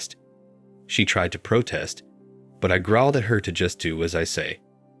get dressed. She tried to protest, but I growled at her to just do as I say,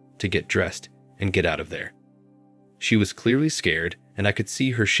 to get dressed and get out of there. She was clearly scared, and I could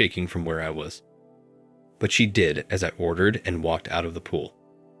see her shaking from where I was. But she did as I ordered and walked out of the pool.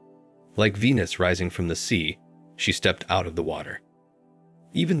 Like Venus rising from the sea, she stepped out of the water.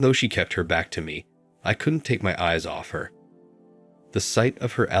 Even though she kept her back to me, I couldn't take my eyes off her. The sight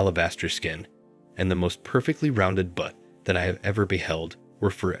of her alabaster skin and the most perfectly rounded butt that I have ever beheld were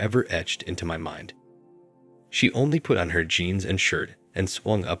forever etched into my mind. She only put on her jeans and shirt and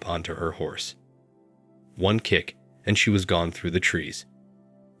swung up onto her horse. One kick, and she was gone through the trees.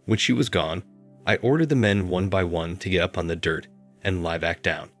 When she was gone, I ordered the men one by one to get up on the dirt and lie back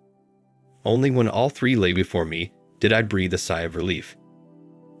down. Only when all three lay before me did I breathe a sigh of relief.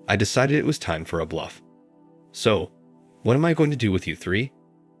 I decided it was time for a bluff. "So, what am I going to do with you three?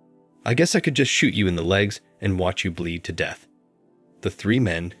 I guess I could just shoot you in the legs and watch you bleed to death." The three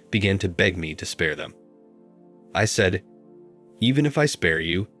men began to beg me to spare them. I said, "Even if I spare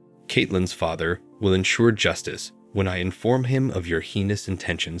you, Caitlin's father will ensure justice when I inform him of your heinous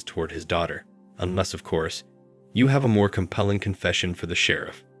intentions toward his daughter, unless, of course, you have a more compelling confession for the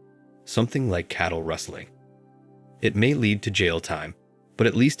sheriff, something like cattle rustling. It may lead to jail time, but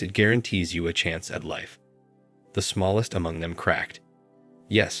at least it guarantees you a chance at life." The smallest among them cracked.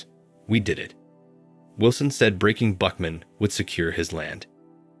 "Yes, we did it." Wilson said breaking Buckman would secure his land.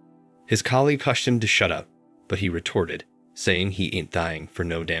 His colleague hushed him to shut up, but he retorted, saying he ain't dying for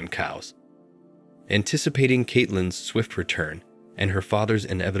no damn cows. Anticipating Caitlin's swift return and her father's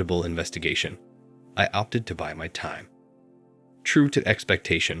inevitable investigation, I opted to buy my time. True to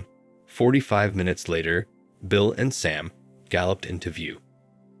expectation, 45 minutes later, Bill and Sam galloped into view.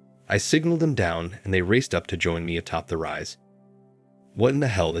 I signaled them down and they raced up to join me atop the rise. "What in the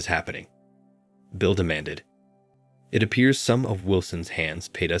hell is happening?" Bill demanded. "It appears some of Wilson's hands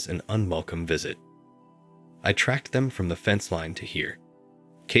paid us an unwelcome visit." I tracked them from the fence line to here.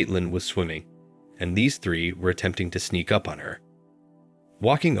 Caitlin was swimming, and these three were attempting to sneak up on her.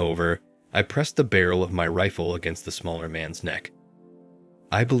 Walking over, I pressed the barrel of my rifle against the smaller man's neck.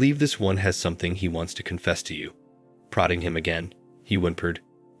 "I believe this one has something he wants to confess to you." Prodding him again, he whimpered,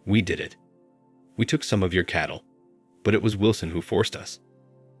 "We did it. We took some of your cattle, but it was Wilson who forced us."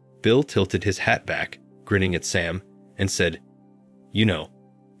 Bill tilted his hat back, grinning at Sam, and said, "You know,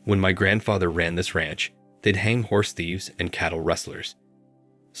 when my grandfather ran this ranch, they'd hang horse thieves and cattle rustlers.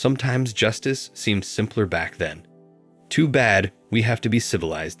 Sometimes justice seemed simpler back then. Too bad we have to be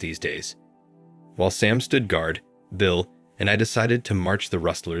civilized these days." While Sam stood guard, Bill and I decided to march the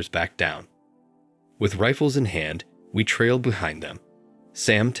rustlers back down. With rifles in hand, we trailed behind them,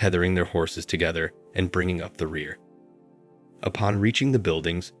 Sam tethering their horses together and bringing up the rear. Upon reaching the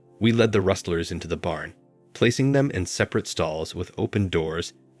buildings, we led the rustlers into the barn, placing them in separate stalls with open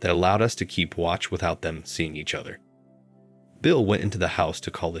doors that allowed us to keep watch without them seeing each other. Bill went into the house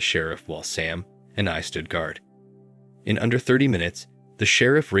to call the sheriff while Sam and I stood guard. In under 30 minutes, the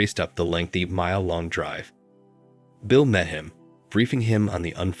sheriff raced up the lengthy mile-long drive. Bill met him, briefing him on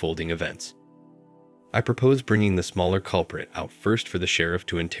the unfolding events. I proposed bringing the smaller culprit out first for the sheriff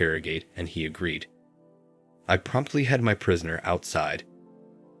to interrogate, and he agreed. I promptly had my prisoner outside.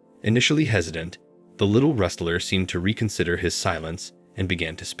 Initially hesitant, the little rustler seemed to reconsider his silence and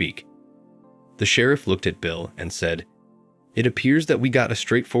began to speak. The sheriff looked at Bill and said, "It appears that we got a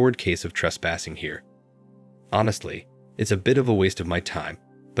straightforward case of trespassing here. Honestly, it's a bit of a waste of my time,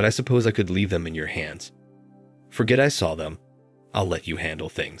 but I suppose I could leave them in your hands. Forget I saw them. I'll let you handle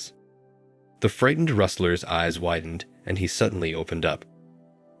things." The frightened rustler's eyes widened, and he suddenly opened up.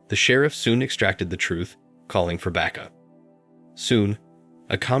 The sheriff soon extracted the truth, calling for backup. Soon,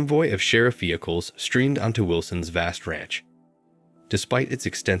 a convoy of sheriff vehicles streamed onto Wilson's vast ranch. Despite its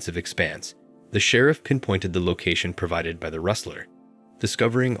extensive expanse, the sheriff pinpointed the location provided by the rustler,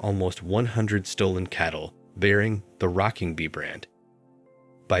 discovering almost 100 stolen cattle bearing the Rocking Bee brand.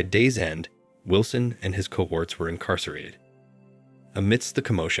 By day's end, Wilson and his cohorts were incarcerated. Amidst the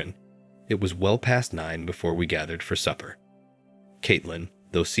commotion, it was well past 9 before we gathered for supper. Caitlin,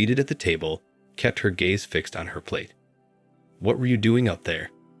 though seated at the table, kept her gaze fixed on her plate. "What were you doing up there?"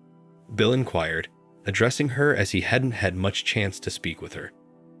 Bill inquired, addressing her as he hadn't had much chance to speak with her.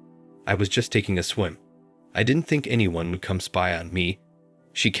 "I was just taking a swim. I didn't think anyone would come spy on me."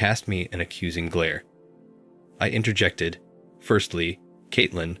 She cast me an accusing glare. I interjected, "Firstly,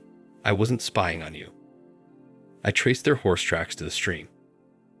 Caitlin, I wasn't spying on you." I traced their horse tracks to the stream.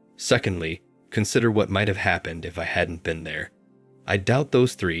 "Secondly, consider what might have happened if I hadn't been there. I doubt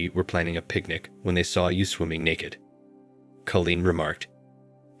those three were planning a picnic when they saw you swimming naked." Colleen remarked,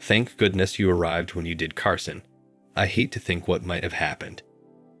 "Thank goodness you arrived when you did, Carson. I hate to think what might have happened."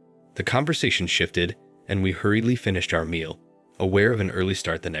 The conversation shifted, and we hurriedly finished our meal, aware of an early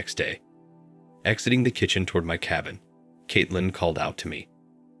start the next day. Exiting the kitchen toward my cabin, Caitlin called out to me.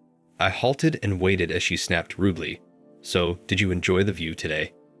 I halted and waited as she snapped rudely, "So, did you enjoy the view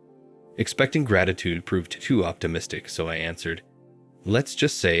today?" Expecting gratitude proved too optimistic, so I answered, "Let's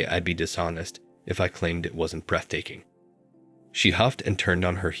just say I'd be dishonest if I claimed it wasn't breathtaking." She huffed and turned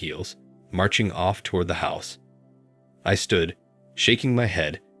on her heels, marching off toward the house. I stood, shaking my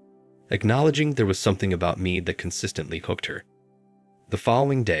head, acknowledging there was something about me that consistently hooked her. The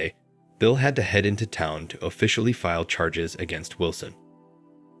following day, Bill had to head into town to officially file charges against Wilson.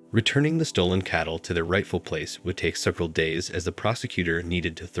 Returning the stolen cattle to their rightful place would take several days as the prosecutor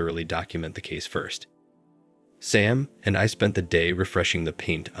needed to thoroughly document the case first. Sam and I spent the day refreshing the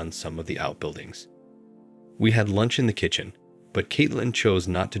paint on some of the outbuildings. We had lunch in the kitchen, but Caitlin chose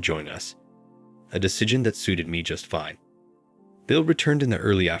not to join us, a decision that suited me just fine. Bill returned in the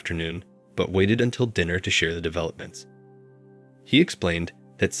early afternoon, but waited until dinner to share the developments. He explained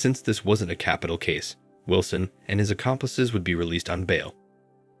that since this wasn't a capital case, Wilson and his accomplices would be released on bail.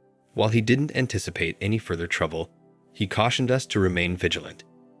 While he didn't anticipate any further trouble, he cautioned us to remain vigilant.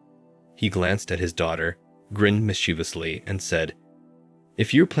 He glanced at his daughter, grinned mischievously, and said,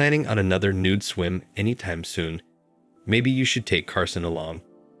 "If you're planning on another nude swim anytime soon, maybe you should take Carson along.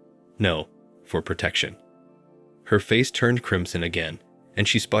 No, for protection." Her face turned crimson again, and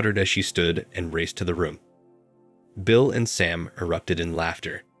she sputtered as she stood and raced to the room. Bill and Sam erupted in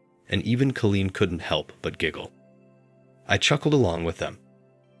laughter, and even Colleen couldn't help but giggle. I chuckled along with them.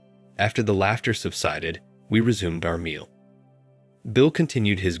 After the laughter subsided, we resumed our meal. Bill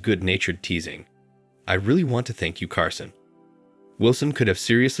continued his good-natured teasing. "I really want to thank you, Carson. Wilson could have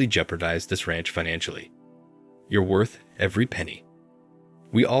seriously jeopardized this ranch financially. You're worth every penny."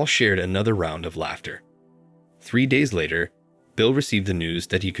 We all shared another round of laughter. 3 days later, Bill received the news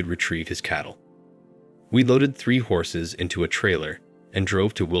that he could retrieve his cattle. We loaded 3 horses into a trailer and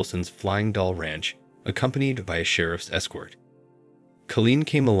drove to Wilson's Flying Doll Ranch, accompanied by a sheriff's escort. Colleen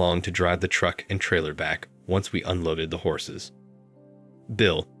came along to drive the truck and trailer back once we unloaded the horses.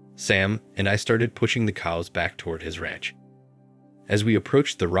 Bill, Sam, and I started pushing the cows back toward his ranch. As we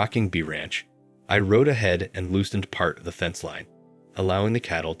approached the Rocking Bee Ranch, I rode ahead and loosened part of the fence line, allowing the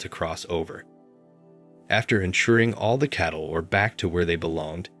cattle to cross over. After ensuring all the cattle were back to where they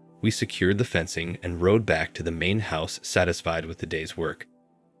belonged, we secured the fencing and rode back to the main house satisfied with the day's work.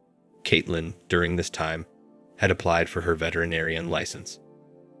 Caitlin, during this time, had applied for her veterinarian license.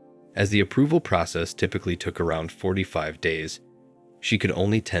 As the approval process typically took around 45 days, she could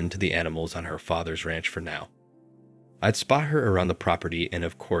only tend to the animals on her father's ranch for now. I'd spot her around the property and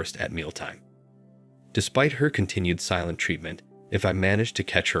of course at mealtime. Despite her continued silent treatment, if I managed to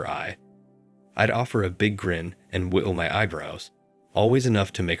catch her eye, I'd offer a big grin and whittle my eyebrows, always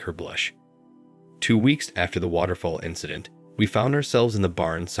enough to make her blush. 2 weeks after the waterfall incident, we found ourselves in the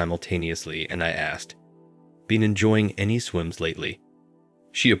barn simultaneously, and I asked, "Been enjoying any swims lately?"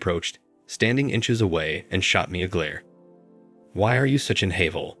 She approached, standing inches away, and shot me a glare. "Why are you such an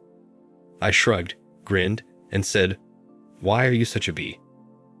a-hole?" I shrugged, grinned, and said, "Why are you such a bee?"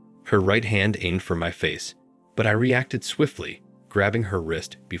 Her right hand aimed for my face, but I reacted swiftly, grabbing her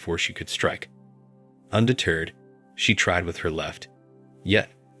wrist before she could strike. Undeterred, she tried with her left. Yet,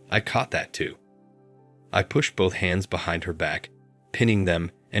 I caught that too. I pushed both hands behind her back, pinning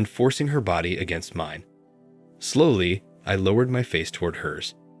them and forcing her body against mine. Slowly, I lowered my face toward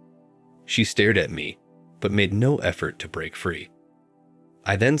hers. She stared at me, but made no effort to break free.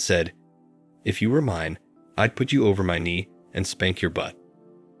 I then said, "If you were mine, I'd put you over my knee and spank your butt."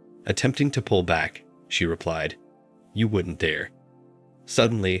 Attempting to pull back, she replied, "You wouldn't dare."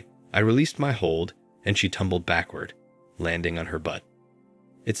 Suddenly, I released my hold, and she tumbled backward, landing on her butt.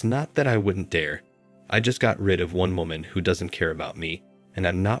 It's not that I wouldn't dare. I just got rid of one woman who doesn't care about me, and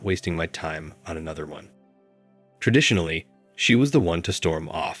I'm not wasting my time on another one. Traditionally, she was the one to storm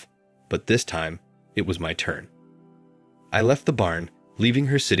off, but this time, it was my turn. I left the barn, leaving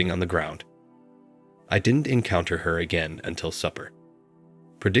her sitting on the ground. I didn't encounter her again until supper.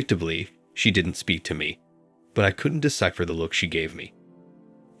 Predictably, she didn't speak to me, but I couldn't decipher the look she gave me.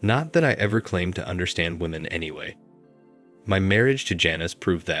 Not that I ever claimed to understand women anyway. My marriage to Janice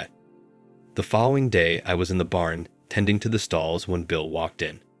proved that. The following day, I was in the barn, tending to the stalls when Bill walked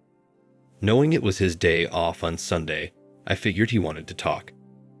in. Knowing it was his day off on Sunday, I figured he wanted to talk.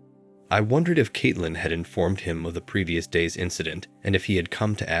 I wondered if Caitlin had informed him of the previous day's incident and if he had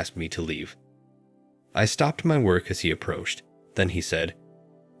come to ask me to leave. I stopped my work as he approached. Then he said,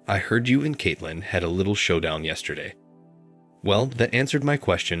 "I heard you and Caitlin had a little showdown yesterday." Well, that answered my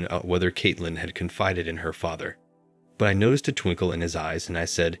question of whether Caitlin had confided in her father. But I noticed a twinkle in his eyes and I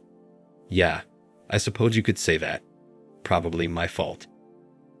said, "Yeah, I suppose you could say that. Probably my fault."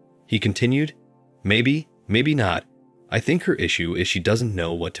 He continued, "Maybe, maybe not. I think her issue is she doesn't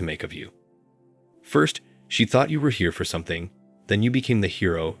know what to make of you. First, she thought you were here for something, then you became the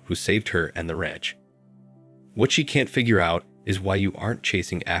hero who saved her and the ranch. What she can't figure out is why you aren't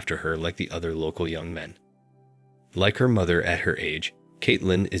chasing after her like the other local young men. Like her mother at her age,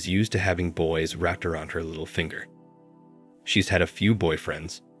 Caitlin is used to having boys wrapped around her little finger. She's had a few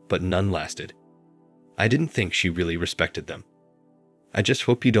boyfriends, but none lasted. I didn't think she really respected them. I just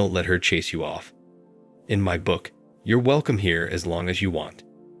hope you don't let her chase you off. In my book, you're welcome here as long as you want.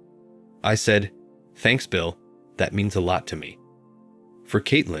 I said, thanks, Bill. That means a lot to me. For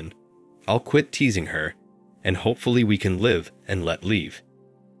Caitlin, I'll quit teasing her, and hopefully we can live and let leave.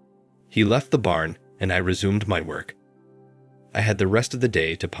 He left the barn, and I resumed my work. I had the rest of the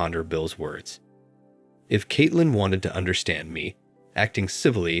day to ponder Bill's words. If Caitlin wanted to understand me, acting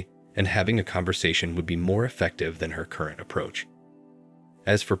civilly and having a conversation would be more effective than her current approach.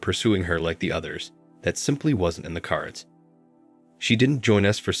 As for pursuing her like the others, that simply wasn't in the cards. She didn't join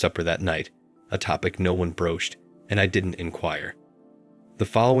us for supper that night, a topic no one broached, and I didn't inquire. The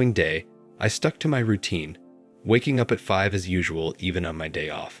following day, I stuck to my routine, waking up at 5 as usual even on my day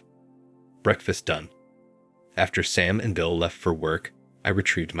off. Breakfast done. After Sam and Bill left for work, I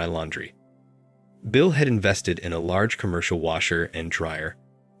retrieved my laundry. Bill had invested in a large commercial washer and dryer,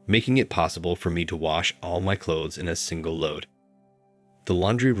 making it possible for me to wash all my clothes in a single load. The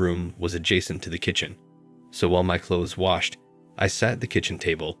laundry room was adjacent to the kitchen, so while my clothes washed, I sat at the kitchen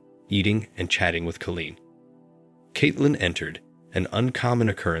table, eating and chatting with Colleen. Caitlin entered, an uncommon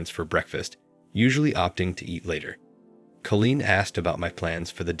occurrence for breakfast, usually opting to eat later. Colleen asked about my plans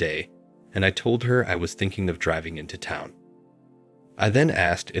for the day, and I told her I was thinking of driving into town. I then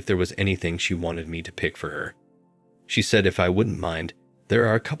asked if there was anything she wanted me to pick for her. She said if I wouldn't mind, there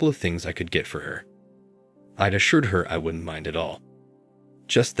are a couple of things I could get for her. I'd assured her I wouldn't mind at all.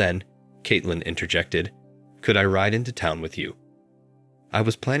 Just then, Caitlin interjected, "Could I ride into town with you?" I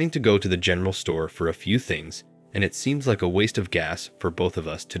was planning to go to the general store for a few things, and it seems like a waste of gas for both of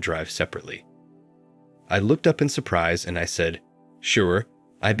us to drive separately. I looked up in surprise and I said, "Sure,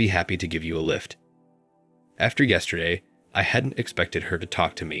 I'd be happy to give you a lift." After yesterday, I hadn't expected her to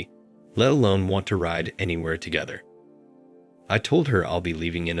talk to me, let alone want to ride anywhere together. I told her I'll be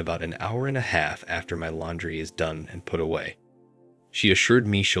leaving in about an hour and a half after my laundry is done and put away. She assured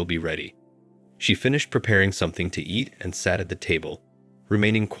me she'll be ready. She finished preparing something to eat and sat at the table,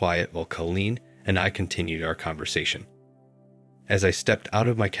 remaining quiet while Colleen and I continued our conversation. As I stepped out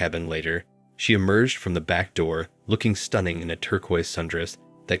of my cabin later, she emerged from the back door looking stunning in a turquoise sundress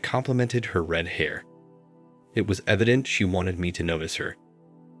that complemented her red hair. It was evident she wanted me to notice her.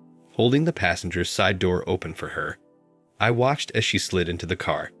 Holding the passenger's side door open for her, I watched as she slid into the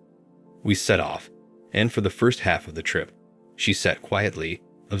car. We set off, and for the first half of the trip, she sat quietly,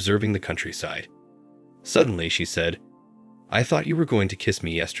 observing the countryside. Suddenly, she said, "I thought you were going to kiss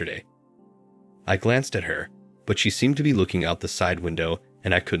me yesterday." I glanced at her, but she seemed to be looking out the side window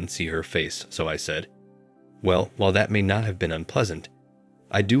and I couldn't see her face, so I said, "Well, while that may not have been unpleasant,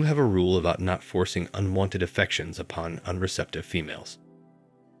 I do have a rule about not forcing unwanted affections upon unreceptive females."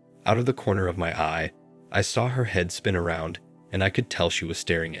 Out of the corner of my eye, I saw her head spin around and I could tell she was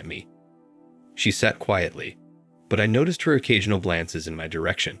staring at me. She sat quietly, but I noticed her occasional glances in my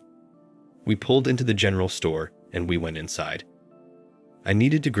direction. We pulled into the general store and we went inside. I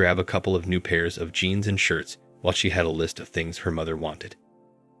needed to grab a couple of new pairs of jeans and shirts while she had a list of things her mother wanted.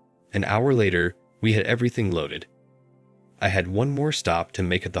 An hour later, we had everything loaded. I had one more stop to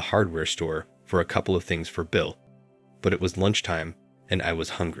make at the hardware store for a couple of things for Bill, but it was lunchtime and I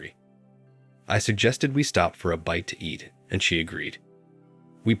was hungry. I suggested we stop for a bite to eat, and she agreed.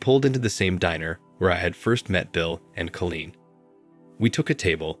 We pulled into the same diner where I had first met Bill and Colleen. We took a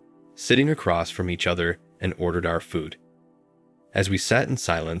table, sitting across from each other, and ordered our food. As we sat in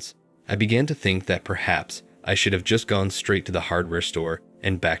silence, I began to think that perhaps I should have just gone straight to the hardware store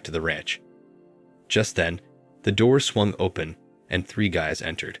and back to the ranch. Just then, the door swung open and 3 guys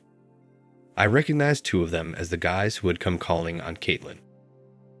entered. I recognized 2 of them as the guys who had come calling on Caitlin.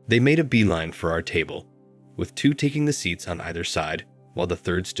 They made a beeline for our table, with 2 taking the seats on either side while the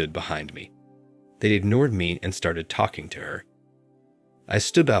 3rd stood behind me. They ignored me and started talking to her. I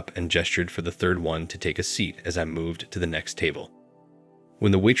stood up and gestured for the 3rd one to take a seat as I moved to the next table.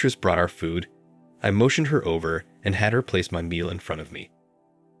 When the waitress brought our food, I motioned her over and had her place my meal in front of me.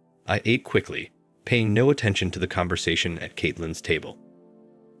 I ate quickly, paying no attention to the conversation at Caitlin's table.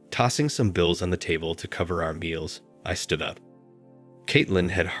 Tossing some bills on the table to cover our meals, I stood up. Caitlin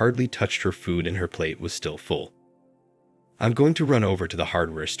had hardly touched her food and her plate was still full. "I'm going to run over to the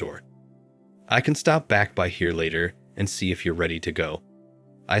hardware store. I can stop back by here later and see if you're ready to go,"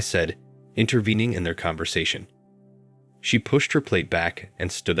 I said, intervening in their conversation. She pushed her plate back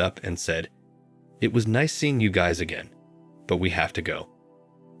and stood up and said, "It was nice seeing you guys again, but we have to go."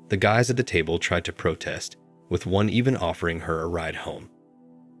 The guys at the table tried to protest, with one even offering her a ride home.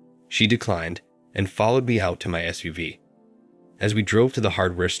 She declined and followed me out to my SUV. As we drove to the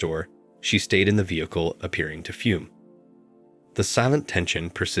hardware store, she stayed in the vehicle, appearing to fume. The silent tension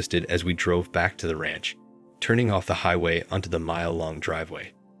persisted as we drove back to the ranch, turning off the highway onto the mile-long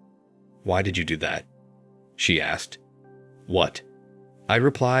driveway. "Why did you do that?" she asked. "What?" I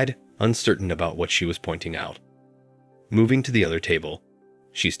replied, uncertain about what she was pointing out. "Moving to the other table,"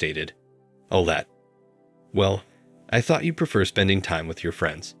 she stated. "Oh, that. Well, I thought you'd prefer spending time with your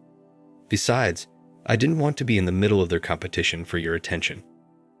friends. Besides, I didn't want to be in the middle of their competition for your attention."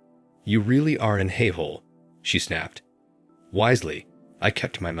 "You really are an a-hole," she snapped. Wisely, I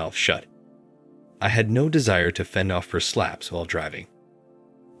kept my mouth shut. I had no desire to fend off her slaps while driving.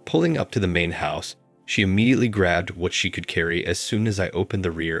 Pulling up to the main house, she immediately grabbed what she could carry as soon as I opened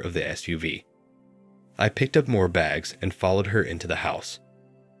the rear of the SUV. I picked up more bags and followed her into the house.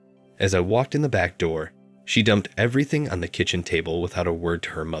 As I walked in the back door, she dumped everything on the kitchen table without a word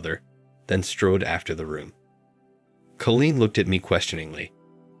to her mother, then strode after the room. Colleen looked at me questioningly.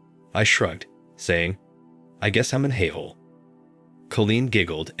 I shrugged, saying, "I guess I'm an a-hole." Colleen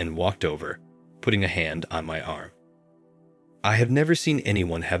giggled and walked over, putting a hand on my arm. "I have never seen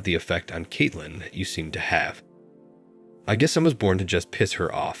anyone have the effect on Caitlin that you seem to have." "I guess I was born to just piss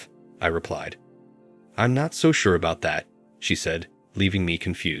her off," I replied. "I'm not so sure about that," she said, leaving me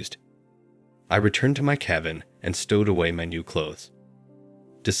confused. I returned to my cabin and stowed away my new clothes.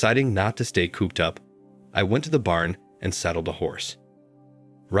 Deciding not to stay cooped up, I went to the barn and saddled a horse.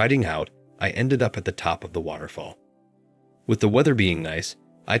 Riding out, I ended up at the top of the waterfall. With the weather being nice,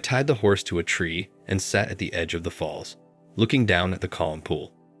 I tied the horse to a tree and sat at the edge of the falls, looking down at the calm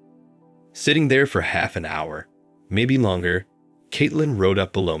pool. Sitting there for half an hour, maybe longer, Caitlin rode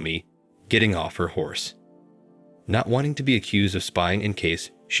up below me, getting off her horse. Not wanting to be accused of spying in case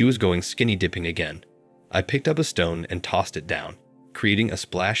she was going skinny dipping again, I picked up a stone and tossed it down, creating a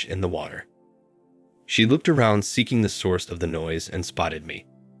splash in the water. She looked around seeking the source of the noise and spotted me.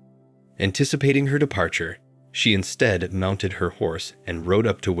 Anticipating her departure, she instead mounted her horse and rode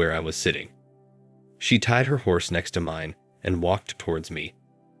up to where I was sitting. She tied her horse next to mine and walked towards me.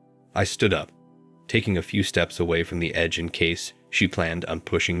 I stood up, taking a few steps away from the edge in case she planned on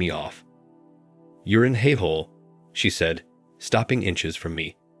pushing me off. "You're an a-hole," she said, stopping inches from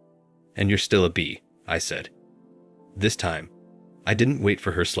me. "And you're still a B," I said. This time, I didn't wait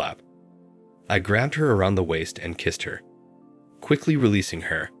for her slap. I grabbed her around the waist and kissed her. Quickly releasing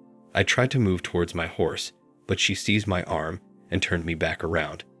her, I tried to move towards my horse, but she seized my arm and turned me back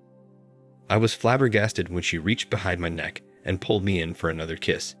around. I was flabbergasted when she reached behind my neck and pulled me in for another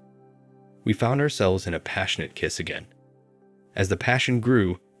kiss. We found ourselves in a passionate kiss again. As the passion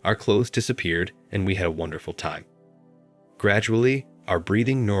grew, our clothes disappeared and we had a wonderful time. Gradually, our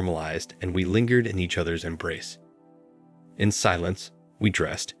breathing normalized and we lingered in each other's embrace. In silence, we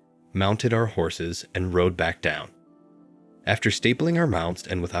dressed, mounted our horses, and rode back down. After stapling our mounts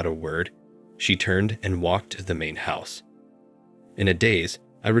and without a word, she turned and walked to the main house. In a daze,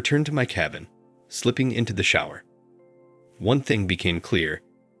 I returned to my cabin, slipping into the shower. One thing became clear.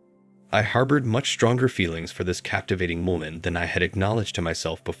 I harbored much stronger feelings for this captivating woman than I had acknowledged to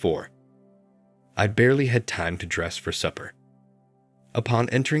myself before. I barely had time to dress for supper. Upon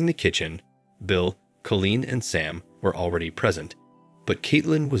entering the kitchen, Bill, Colleen, and Sam were already present, but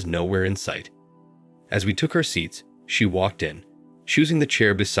Caitlin was nowhere in sight. As we took our seats, she walked in, choosing the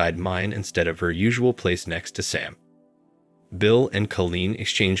chair beside mine instead of her usual place next to Sam. Bill and Colleen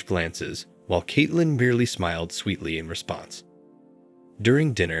exchanged glances, while Caitlin merely smiled sweetly in response.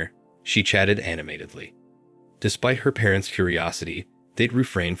 During dinner, she chatted animatedly. Despite her parents' curiosity, they'd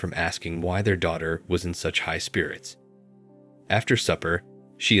refrained from asking why their daughter was in such high spirits. After supper,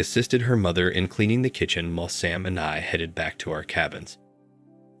 she assisted her mother in cleaning the kitchen while Sam and I headed back to our cabins.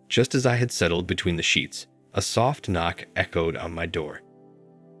 Just as I had settled between the sheets, a soft knock echoed on my door.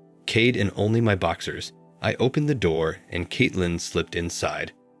 Cade in only my boxers, I opened the door and Caitlin slipped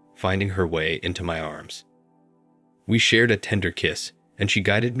inside, finding her way into my arms. We shared a tender kiss, and she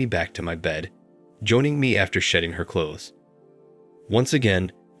guided me back to my bed, joining me after shedding her clothes. Once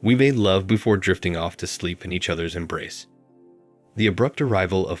again, we made love before drifting off to sleep in each other's embrace. The abrupt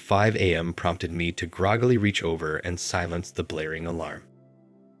arrival of 5 a.m. prompted me to groggily reach over and silence the blaring alarm.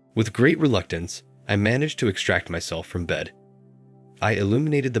 With great reluctance, I managed to extract myself from bed. I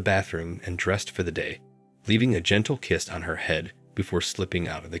illuminated the bathroom and dressed for the day, leaving a gentle kiss on her head before slipping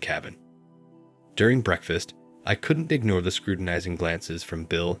out of the cabin. During breakfast, I couldn't ignore the scrutinizing glances from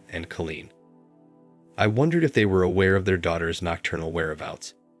Bill and Colleen. I wondered if they were aware of their daughter's nocturnal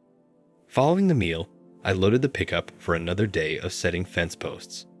whereabouts. Following the meal, I loaded the pickup for another day of setting fence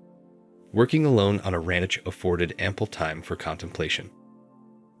posts. Working alone on a ranch afforded ample time for contemplation.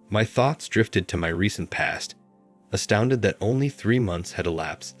 My thoughts drifted to my recent past, astounded that only 3 months had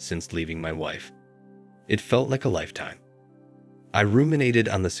elapsed since leaving my wife. It felt like a lifetime. I ruminated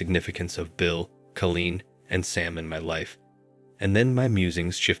on the significance of Bill, Colleen, and Sam in my life, and then my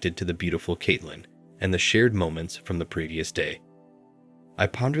musings shifted to the beautiful Caitlin and the shared moments from the previous day. I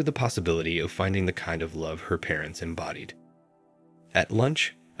pondered the possibility of finding the kind of love her parents embodied. At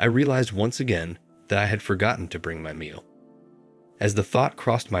lunch, I realized once again that I had forgotten to bring my meal. As the thought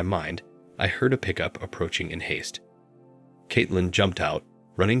crossed my mind, I heard a pickup approaching in haste. Caitlin jumped out,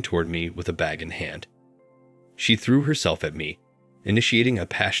 running toward me with a bag in hand. She threw herself at me, initiating a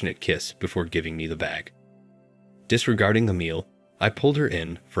passionate kiss before giving me the bag. Disregarding the meal, I pulled her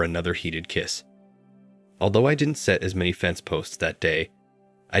in for another heated kiss. Although I didn't set as many fence posts that day,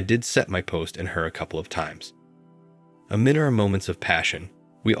 I did set my post in her a couple of times. Amid our moments of passion,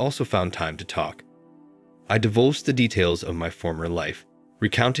 we also found time to talk. I divulged the details of my former life,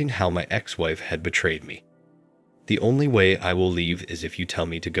 recounting how my ex-wife had betrayed me. "The only way I will leave is if you tell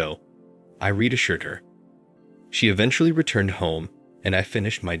me to go," I reassured her. She eventually returned home, and I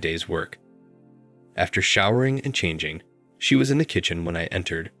finished my day's work. After showering and changing, she was in the kitchen when I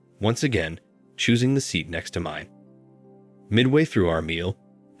entered, once again, choosing the seat next to mine. Midway through our meal,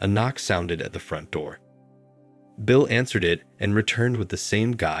 a knock sounded at the front door. Bill answered it and returned with the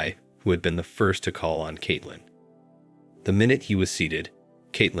same guy who had been the first to call on Caitlin. The minute he was seated,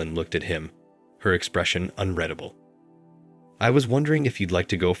 Caitlin looked at him, her expression unreadable. "I was wondering if you'd like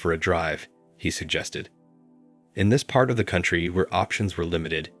to go for a drive," he suggested. In this part of the country where options were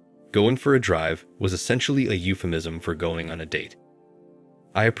limited, going for a drive was essentially a euphemism for going on a date.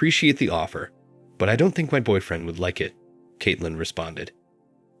 "I appreciate the offer, but I don't think my boyfriend would like it," Caitlin responded.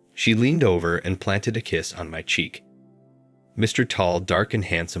 She leaned over and planted a kiss on my cheek. Mr. Tall, dark and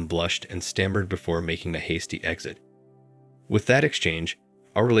handsome blushed and stammered before making a hasty exit. With that exchange,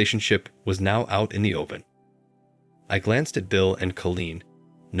 our relationship was now out in the open. I glanced at Bill and Colleen,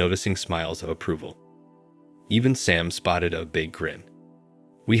 noticing smiles of approval. Even Sam spotted a big grin.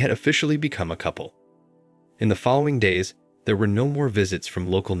 We had officially become a couple. In the following days, there were no more visits from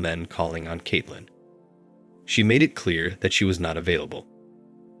local men calling on Caitlin. She made it clear that she was not available.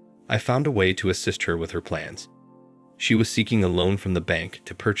 I found a way to assist her with her plans. She was seeking a loan from the bank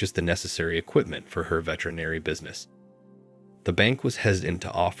to purchase the necessary equipment for her veterinary business. The bank was hesitant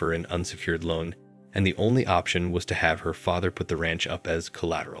to offer an unsecured loan, and the only option was to have her father put the ranch up as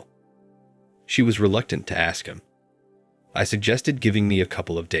collateral. She was reluctant to ask him. I suggested giving me a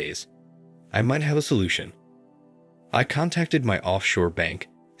couple of days. I might have a solution. I contacted my offshore bank,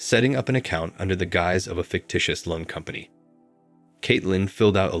 setting up an account under the guise of a fictitious loan company. Caitlin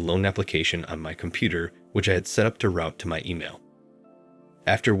filled out a loan application on my computer, which I had set up to route to my email.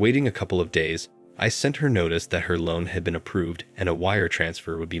 After waiting a couple of days, I sent her notice that her loan had been approved and a wire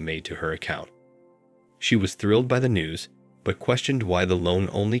transfer would be made to her account. She was thrilled by the news, but questioned why the loan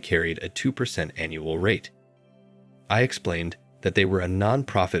only carried a 2% annual rate. I explained that they were a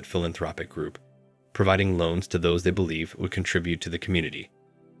non-profit philanthropic group, providing loans to those they believe would contribute to the community.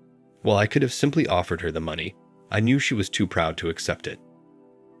 While I could have simply offered her the money, I knew she was too proud to accept it.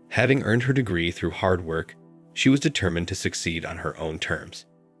 Having earned her degree through hard work, she was determined to succeed on her own terms.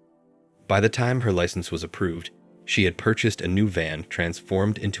 By the time her license was approved, she had purchased a new van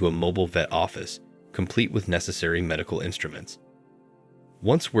transformed into a mobile vet office, complete with necessary medical instruments.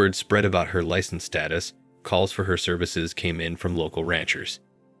 Once word spread about her license status, calls for her services came in from local ranchers.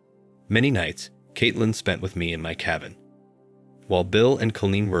 Many nights, Caitlin spent with me in my cabin. While Bill and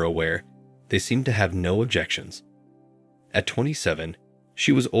Colleen were aware, they seemed to have no objections. At 27,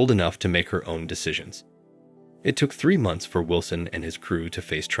 she was old enough to make her own decisions. It took 3 months for Wilson and his crew to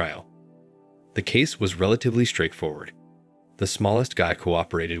face trial. The case was relatively straightforward. The smallest guy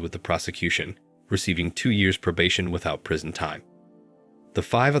cooperated with the prosecution, receiving 2 years probation without prison time. The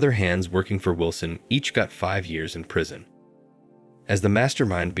 5 other hands working for Wilson each got 5 years in prison. As the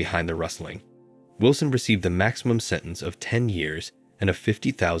mastermind behind the rustling, Wilson received the maximum sentence of 10 years and a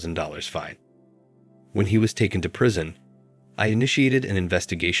 $50,000 fine. When he was taken to prison, I initiated an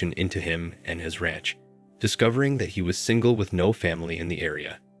investigation into him and his ranch, discovering that he was single with no family in the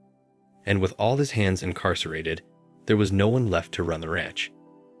area. And with all his hands incarcerated, there was no one left to run the ranch.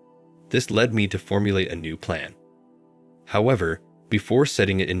 This led me to formulate a new plan. However, before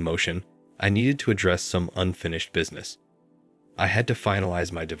setting it in motion, I needed to address some unfinished business. I had to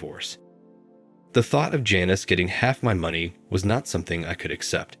finalize my divorce. The thought of Janice getting half my money was not something I could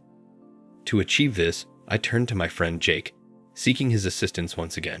accept. To achieve this, I turned to my friend Jake, seeking his assistance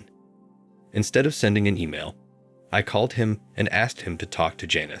once again. Instead of sending an email, I called him and asked him to talk to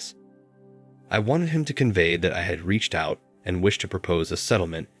Janice. I wanted him to convey that I had reached out and wished to propose a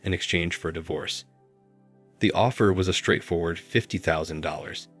settlement in exchange for a divorce. The offer was a straightforward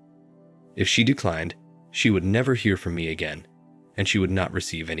 $50,000. If she declined, she would never hear from me again, and she would not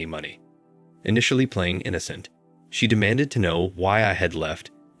receive any money. Initially playing innocent, she demanded to know why I had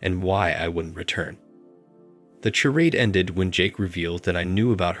left and why I wouldn't return. The charade ended when Jake revealed that I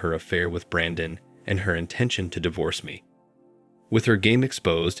knew about her affair with Brandon and her intention to divorce me. With her game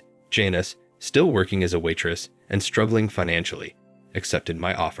exposed, Janice, still working as a waitress and struggling financially, accepted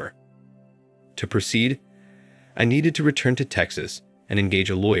my offer. To proceed, I needed to return to Texas and engage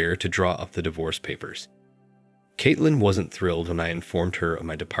a lawyer to draw up the divorce papers. Caitlin wasn't thrilled when I informed her of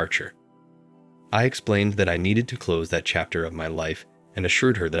my departure. I explained that I needed to close that chapter of my life and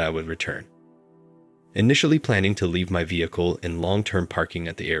assured her that I would return. Initially planning to leave my vehicle in long-term parking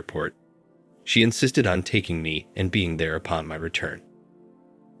at the airport, she insisted on taking me and being there upon my return.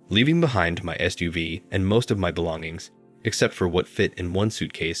 Leaving behind my SUV and most of my belongings, except for what fit in one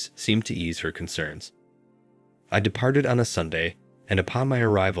suitcase, seemed to ease her concerns. I departed on a Sunday, and upon my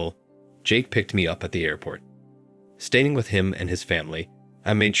arrival, Jake picked me up at the airport. Staying with him and his family,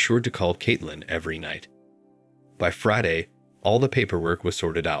 I made sure to call Caitlin every night. By Friday, all the paperwork was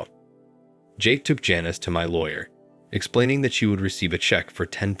sorted out. Jake took Janice to my lawyer, explaining that she would receive a check for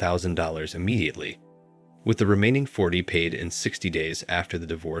 $10,000 immediately, with the remaining $40,000 paid in 60 days after the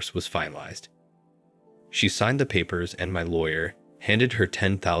divorce was finalized. She signed the papers and my lawyer handed her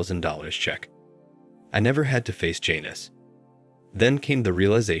 $10,000 check. I never had to face Janice. Then came the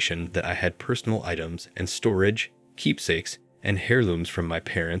realization that I had personal items and storage, keepsakes, and heirlooms from my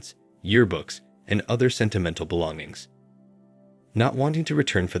parents, yearbooks, and other sentimental belongings. Not wanting to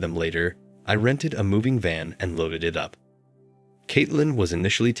return for them later, I rented a moving van and loaded it up. Caitlin was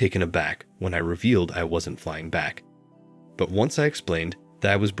initially taken aback when I revealed I wasn't flying back. But once I explained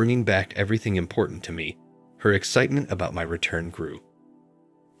that I was bringing back everything important to me, her excitement about my return grew.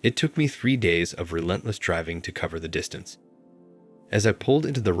 It took me 3 days of relentless driving to cover the distance. As I pulled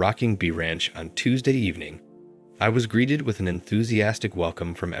into the Rocking Bee Ranch on Tuesday evening, I was greeted with an enthusiastic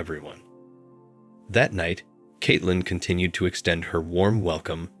welcome from everyone. That night, Caitlin continued to extend her warm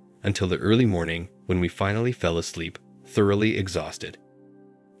welcome until the early morning when we finally fell asleep, thoroughly exhausted.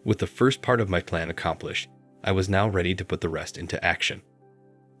 With the first part of my plan accomplished, I was now ready to put the rest into action.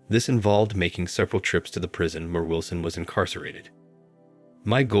 This involved making several trips to the prison where Wilson was incarcerated.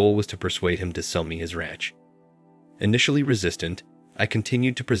 My goal was to persuade him to sell me his ranch. Initially resistant, I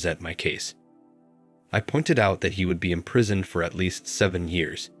continued to present my case. I pointed out that he would be imprisoned for at least 7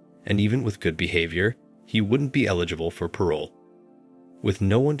 years, and even with good behavior, he wouldn't be eligible for parole. With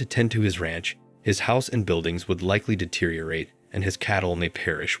no one to tend to his ranch, his house and buildings would likely deteriorate and his cattle may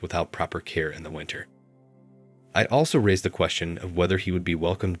perish without proper care in the winter. I'd also raised the question of whether he would be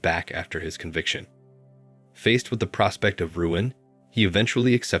welcomed back after his conviction. Faced with the prospect of ruin, he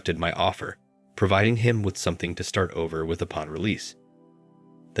eventually accepted my offer, providing him with something to start over with upon release.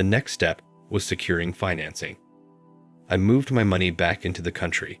 The next step was securing financing. I moved my money back into the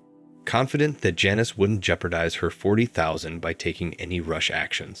country, confident that Janice wouldn't jeopardize her $40,000 by taking any rush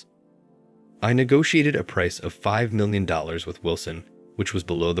actions. I negotiated a price of $5 million with Wilson, which was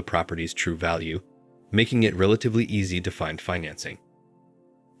below the property's true value, making it relatively easy to find financing.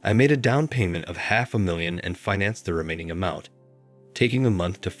 I made a down payment of $500,000 and financed the remaining amount, taking a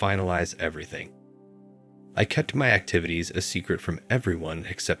month to finalize everything. I kept my activities a secret from everyone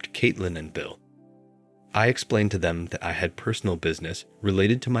except Caitlin and Bill. I explained to them that I had personal business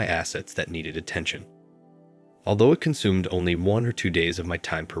related to my assets that needed attention. Although it consumed only 1 or 2 days of my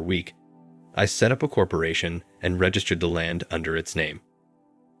time per week, I set up a corporation and registered the land under its name.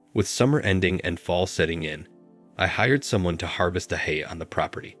 With summer ending and fall setting in, I hired someone to harvest the hay on the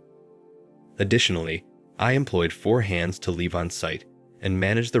property. Additionally, I employed 4 hands to leave on site and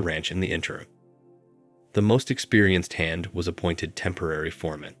manage the ranch in the interim. The most experienced hand was appointed temporary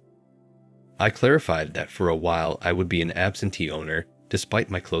foreman. I clarified that for a while I would be an absentee owner despite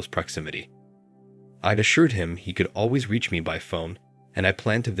my close proximity. I'd assured him he could always reach me by phone, and I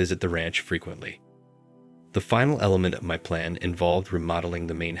planned to visit the ranch frequently. The final element of my plan involved remodeling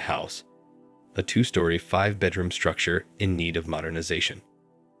the main house, a 2-story, 5-bedroom structure in need of modernization.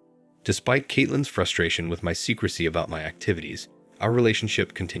 Despite Caitlin's frustration with my secrecy about my activities, our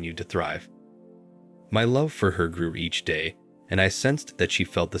relationship continued to thrive. My love for her grew each day, and I sensed that she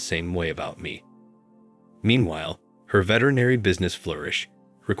felt the same way about me. Meanwhile, her veterinary business flourished,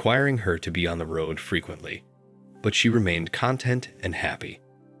 requiring her to be on the road frequently, but she remained content and happy.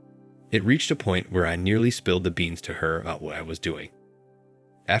 It reached a point where I nearly spilled the beans to her about what I was doing.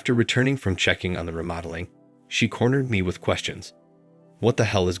 After returning from checking on the remodeling, she cornered me with questions. "What the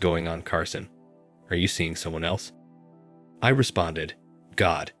hell is going on, Carson? Are you seeing someone else?" I responded,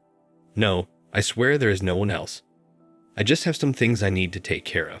 "God, no, I swear there is no one else. I just have some things I need to take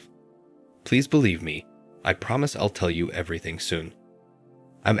care of. Please believe me, I promise I'll tell you everything soon.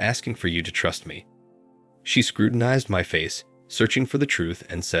 I'm asking for you to trust me." She scrutinized my face, searching for the truth,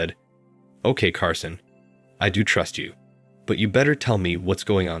 and said, "Okay, Carson, I do trust you, but you better tell me what's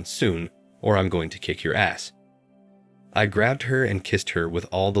going on soon, or I'm going to kick your ass." I grabbed her and kissed her with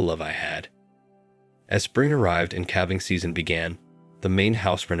all the love I had. As spring arrived and calving season began, the main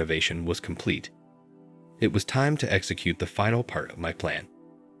house renovation was complete. It was time to execute the final part of my plan.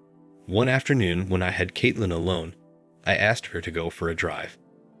 One afternoon, when I had Caitlin alone, I asked her to go for a drive.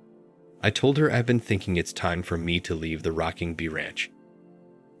 I told her I've been thinking it's time for me to leave the Rocking Bee Ranch.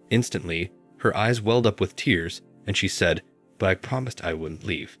 Instantly, her eyes welled up with tears, and she said, "But I promised I wouldn't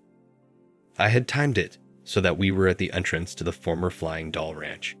leave." I had timed it so that we were at the entrance to the former Flying Doll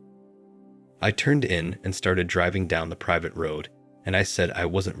Ranch. I turned in and started driving down the private road, and I said I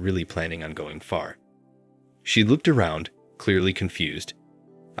wasn't really planning on going far. She looked around, clearly confused.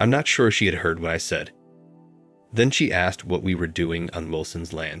 I'm not sure she had heard what I said. Then she asked what we were doing on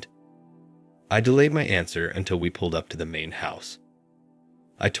Wilson's land. I delayed my answer until we pulled up to the main house.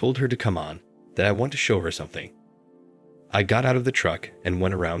 I told her to come on, that I want to show her something. I got out of the truck and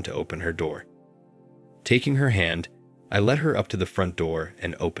went around to open her door. Taking her hand, I led her up to the front door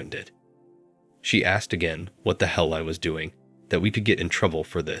and opened it. She asked again what the hell I was doing, that we could get in trouble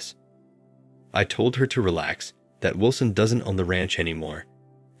for this. I told her to relax, that Wilson doesn't own the ranch anymore,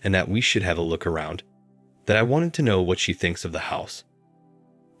 and that we should have a look around, that I wanted to know what she thinks of the house.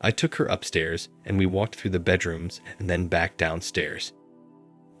 I took her upstairs, and we walked through the bedrooms and then back downstairs.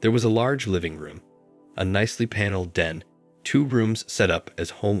 There was a large living room, a nicely paneled den, 2 rooms set up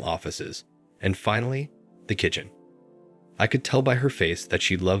as home offices, and finally, the kitchen. I could tell by her face that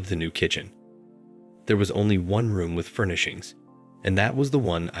she loved the new kitchen. There was only one room with furnishings, and that was the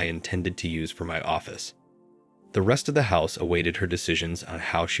one I intended to use for my office. The rest of the house awaited her decisions on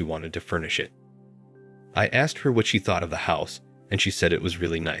how she wanted to furnish it. I asked her what she thought of the house, and she said it was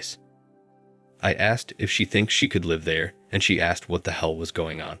really nice. I asked if she thinks she could live there, and she asked what the hell was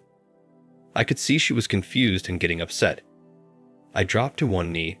going on. I could see she was confused and getting upset. I dropped to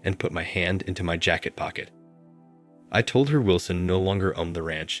one knee and put my hand into my jacket pocket. I told her Wilson no longer owned the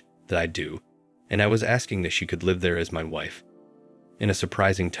ranch, that I do, and I was asking that she could live there as my wife. In a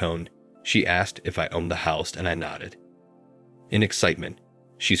surprising tone, she asked if I owned the house, and I nodded. In excitement,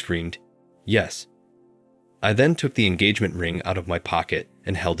 she screamed, "Yes." I then took the engagement ring out of my pocket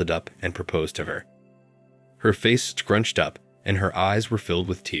and held it up and proposed to her. Her face scrunched up, and her eyes were filled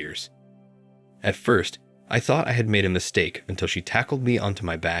with tears. At first, I thought I had made a mistake until she tackled me onto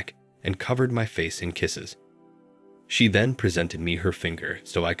my back and covered my face in kisses. She then presented me her finger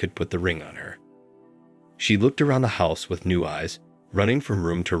so I could put the ring on her. She looked around the house with new eyes, running from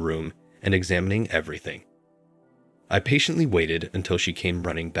room to room and examining everything. I patiently waited until she came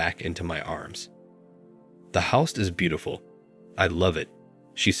running back into my arms. "The house is beautiful. I love it,"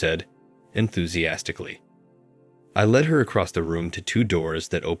 she said, enthusiastically. I led her across the room to 2 doors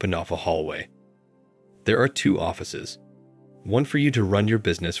that opened off a hallway. "There are 2 offices, one for you to run your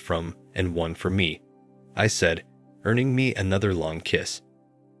business from and one for me," I said, earning me another long kiss.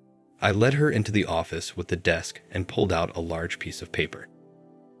 I led her into the office with the desk and pulled out a large piece of paper.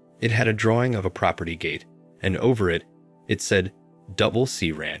 It had a drawing of a property gate, and over it, it said, "Double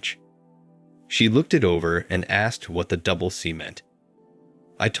C Ranch." She looked it over and asked what the double C meant.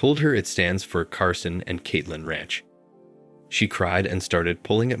 I told her it stands for Carson and Caitlin Ranch. She cried and started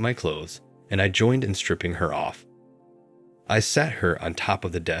pulling at my clothes, and I joined in stripping her off. I sat her on top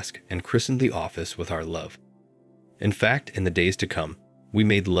of the desk and christened the office with our love. In fact, in the days to come, we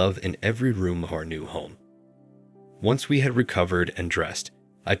made love in every room of our new home. Once we had recovered and dressed,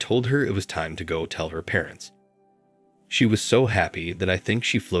 I told her it was time to go tell her parents. She was so happy that I think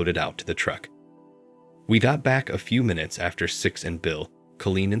she floated out to the truck. We got back a few minutes after Six and Bill,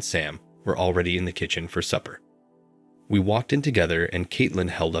 Colleen and Sam were already in the kitchen for supper. We walked in together and Caitlin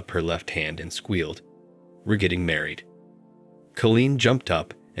held up her left hand and squealed, "We're getting married." Colleen jumped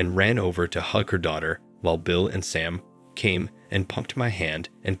up and ran over to hug her daughter while Bill and Sam came and pumped my hand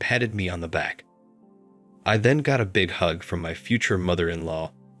and patted me on the back. I then got a big hug from my future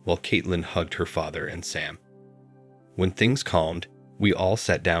mother-in-law while Caitlin hugged her father and Sam. When things calmed, we all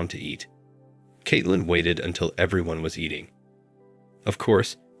sat down to eat. Caitlin waited until everyone was eating. "Of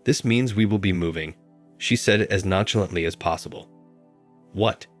course, this means we will be moving," she said as nonchalantly as possible.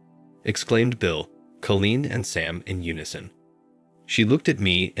 "What?" exclaimed Bill, Colleen, and Sam in unison. She looked at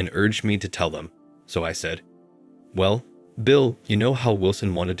me and urged me to tell them, so I said, "Well, Bill, you know how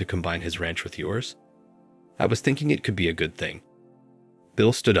Wilson wanted to combine his ranch with yours? I was thinking it could be a good thing."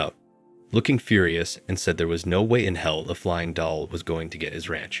 Bill stood up, looking furious, and said there was no way in hell a flying doll was going to get his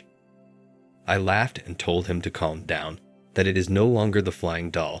ranch. I laughed and told him to calm down, that it is no longer the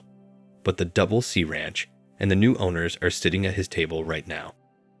Flying Doll, but the Double C Ranch, and the new owners are sitting at his table right now.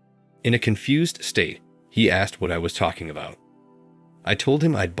 In a confused state, he asked what I was talking about. I told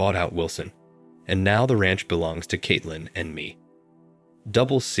him I'd bought out Wilson, and now the ranch belongs to Caitlin and me.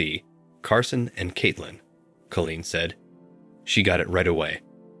 Double C, Carson and Caitlin, Colleen said. She got it right away.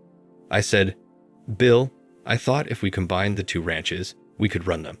 I said, Bill, I thought if we combined the two ranches, we could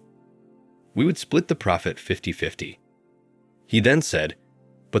run them. We would split the profit 50-50. He then said,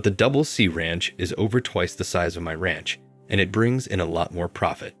 but the Double C Ranch is over twice the size of my ranch, and it brings in a lot more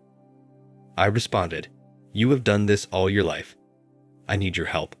profit. I responded, you have done this all your life. I need your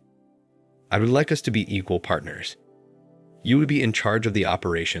help. I would like us to be equal partners. You would be in charge of the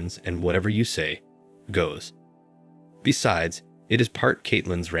operations, and whatever you say goes. Besides, it is part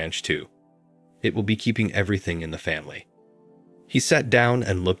Caitlin's ranch too. It will be keeping everything in the family. He sat down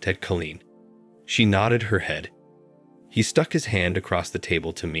and looked at Colleen. She nodded her head. He stuck his hand across the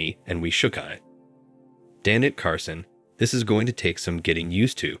table to me, and we shook on it. Damn it, Carson, this is going to take some getting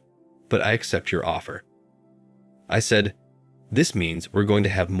used to, but I accept your offer. I said, this means we're going to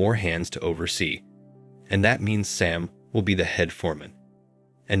have more hands to oversee, and that means Sam will be the head foreman.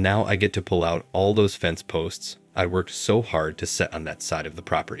 And now I get to pull out all those fence posts I worked so hard to set on that side of the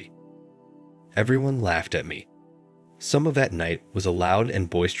property. Everyone laughed at me. Some of that night was a loud and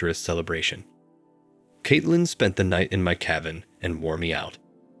boisterous celebration. Caitlin spent the night in my cabin and wore me out.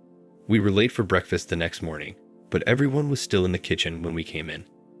 We were late for breakfast the next morning, but everyone was still in the kitchen when we came in.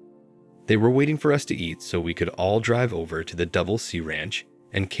 They were waiting for us to eat so we could all drive over to the Double C Ranch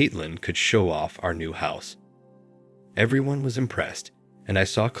and Caitlin could show off our new house. Everyone was impressed, and I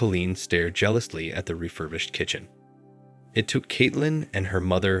saw Colleen stare jealously at the refurbished kitchen. It took Caitlin and her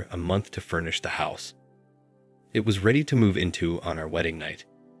mother a month to furnish the house. It was ready to move into on our wedding night.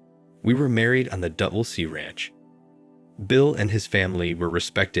 We were married on the Double C Ranch. Bill and his family were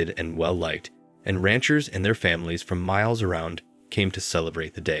respected and well-liked, and ranchers and their families from miles around came to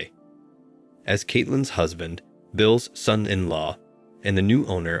celebrate the day. As Caitlin's husband, Bill's son-in-law, and the new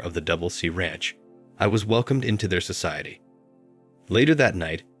owner of the Double C Ranch, I was welcomed into their society. Later that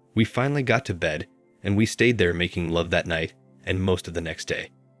night, we finally got to bed, and we stayed there making love that night and most of the next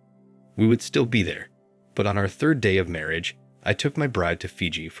day. We would still be there, but on our third day of marriage, I took my bride to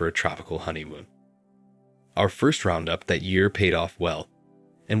Fiji for a tropical honeymoon. Our first roundup that year paid off well,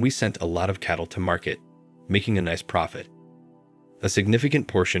 and we sent a lot of cattle to market, making a nice profit. A significant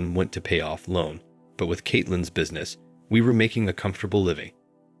portion went to pay off loan, but with Caitlin's business, we were making a comfortable living.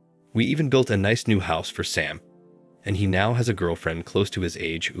 We even built a nice new house for Sam, and he now has a girlfriend close to his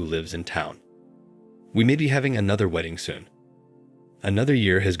age who lives in town. We may be having another wedding soon. Another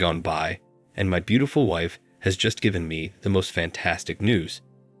year has gone by, and my beautiful wife has just given me the most fantastic news.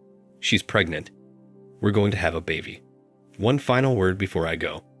 She's pregnant. We're going to have a baby. One final word before I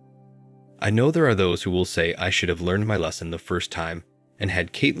go. I know there are those who will say I should have learned my lesson the first time and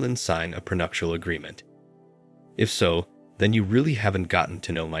had Caitlin sign a prenuptial agreement. If so, then you really haven't gotten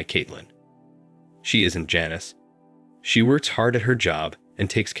to know my Caitlin. She isn't Janice. She works hard at her job and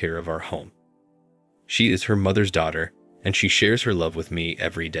takes care of our home. She is her mother's daughter, and she shares her love with me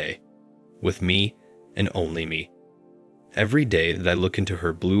every day. With me and only me. Every day that I look into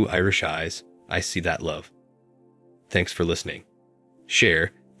her blue Irish eyes, I see that love. Thanks for listening.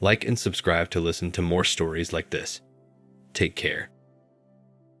 Share, like, and subscribe to listen to more stories like this. Take care.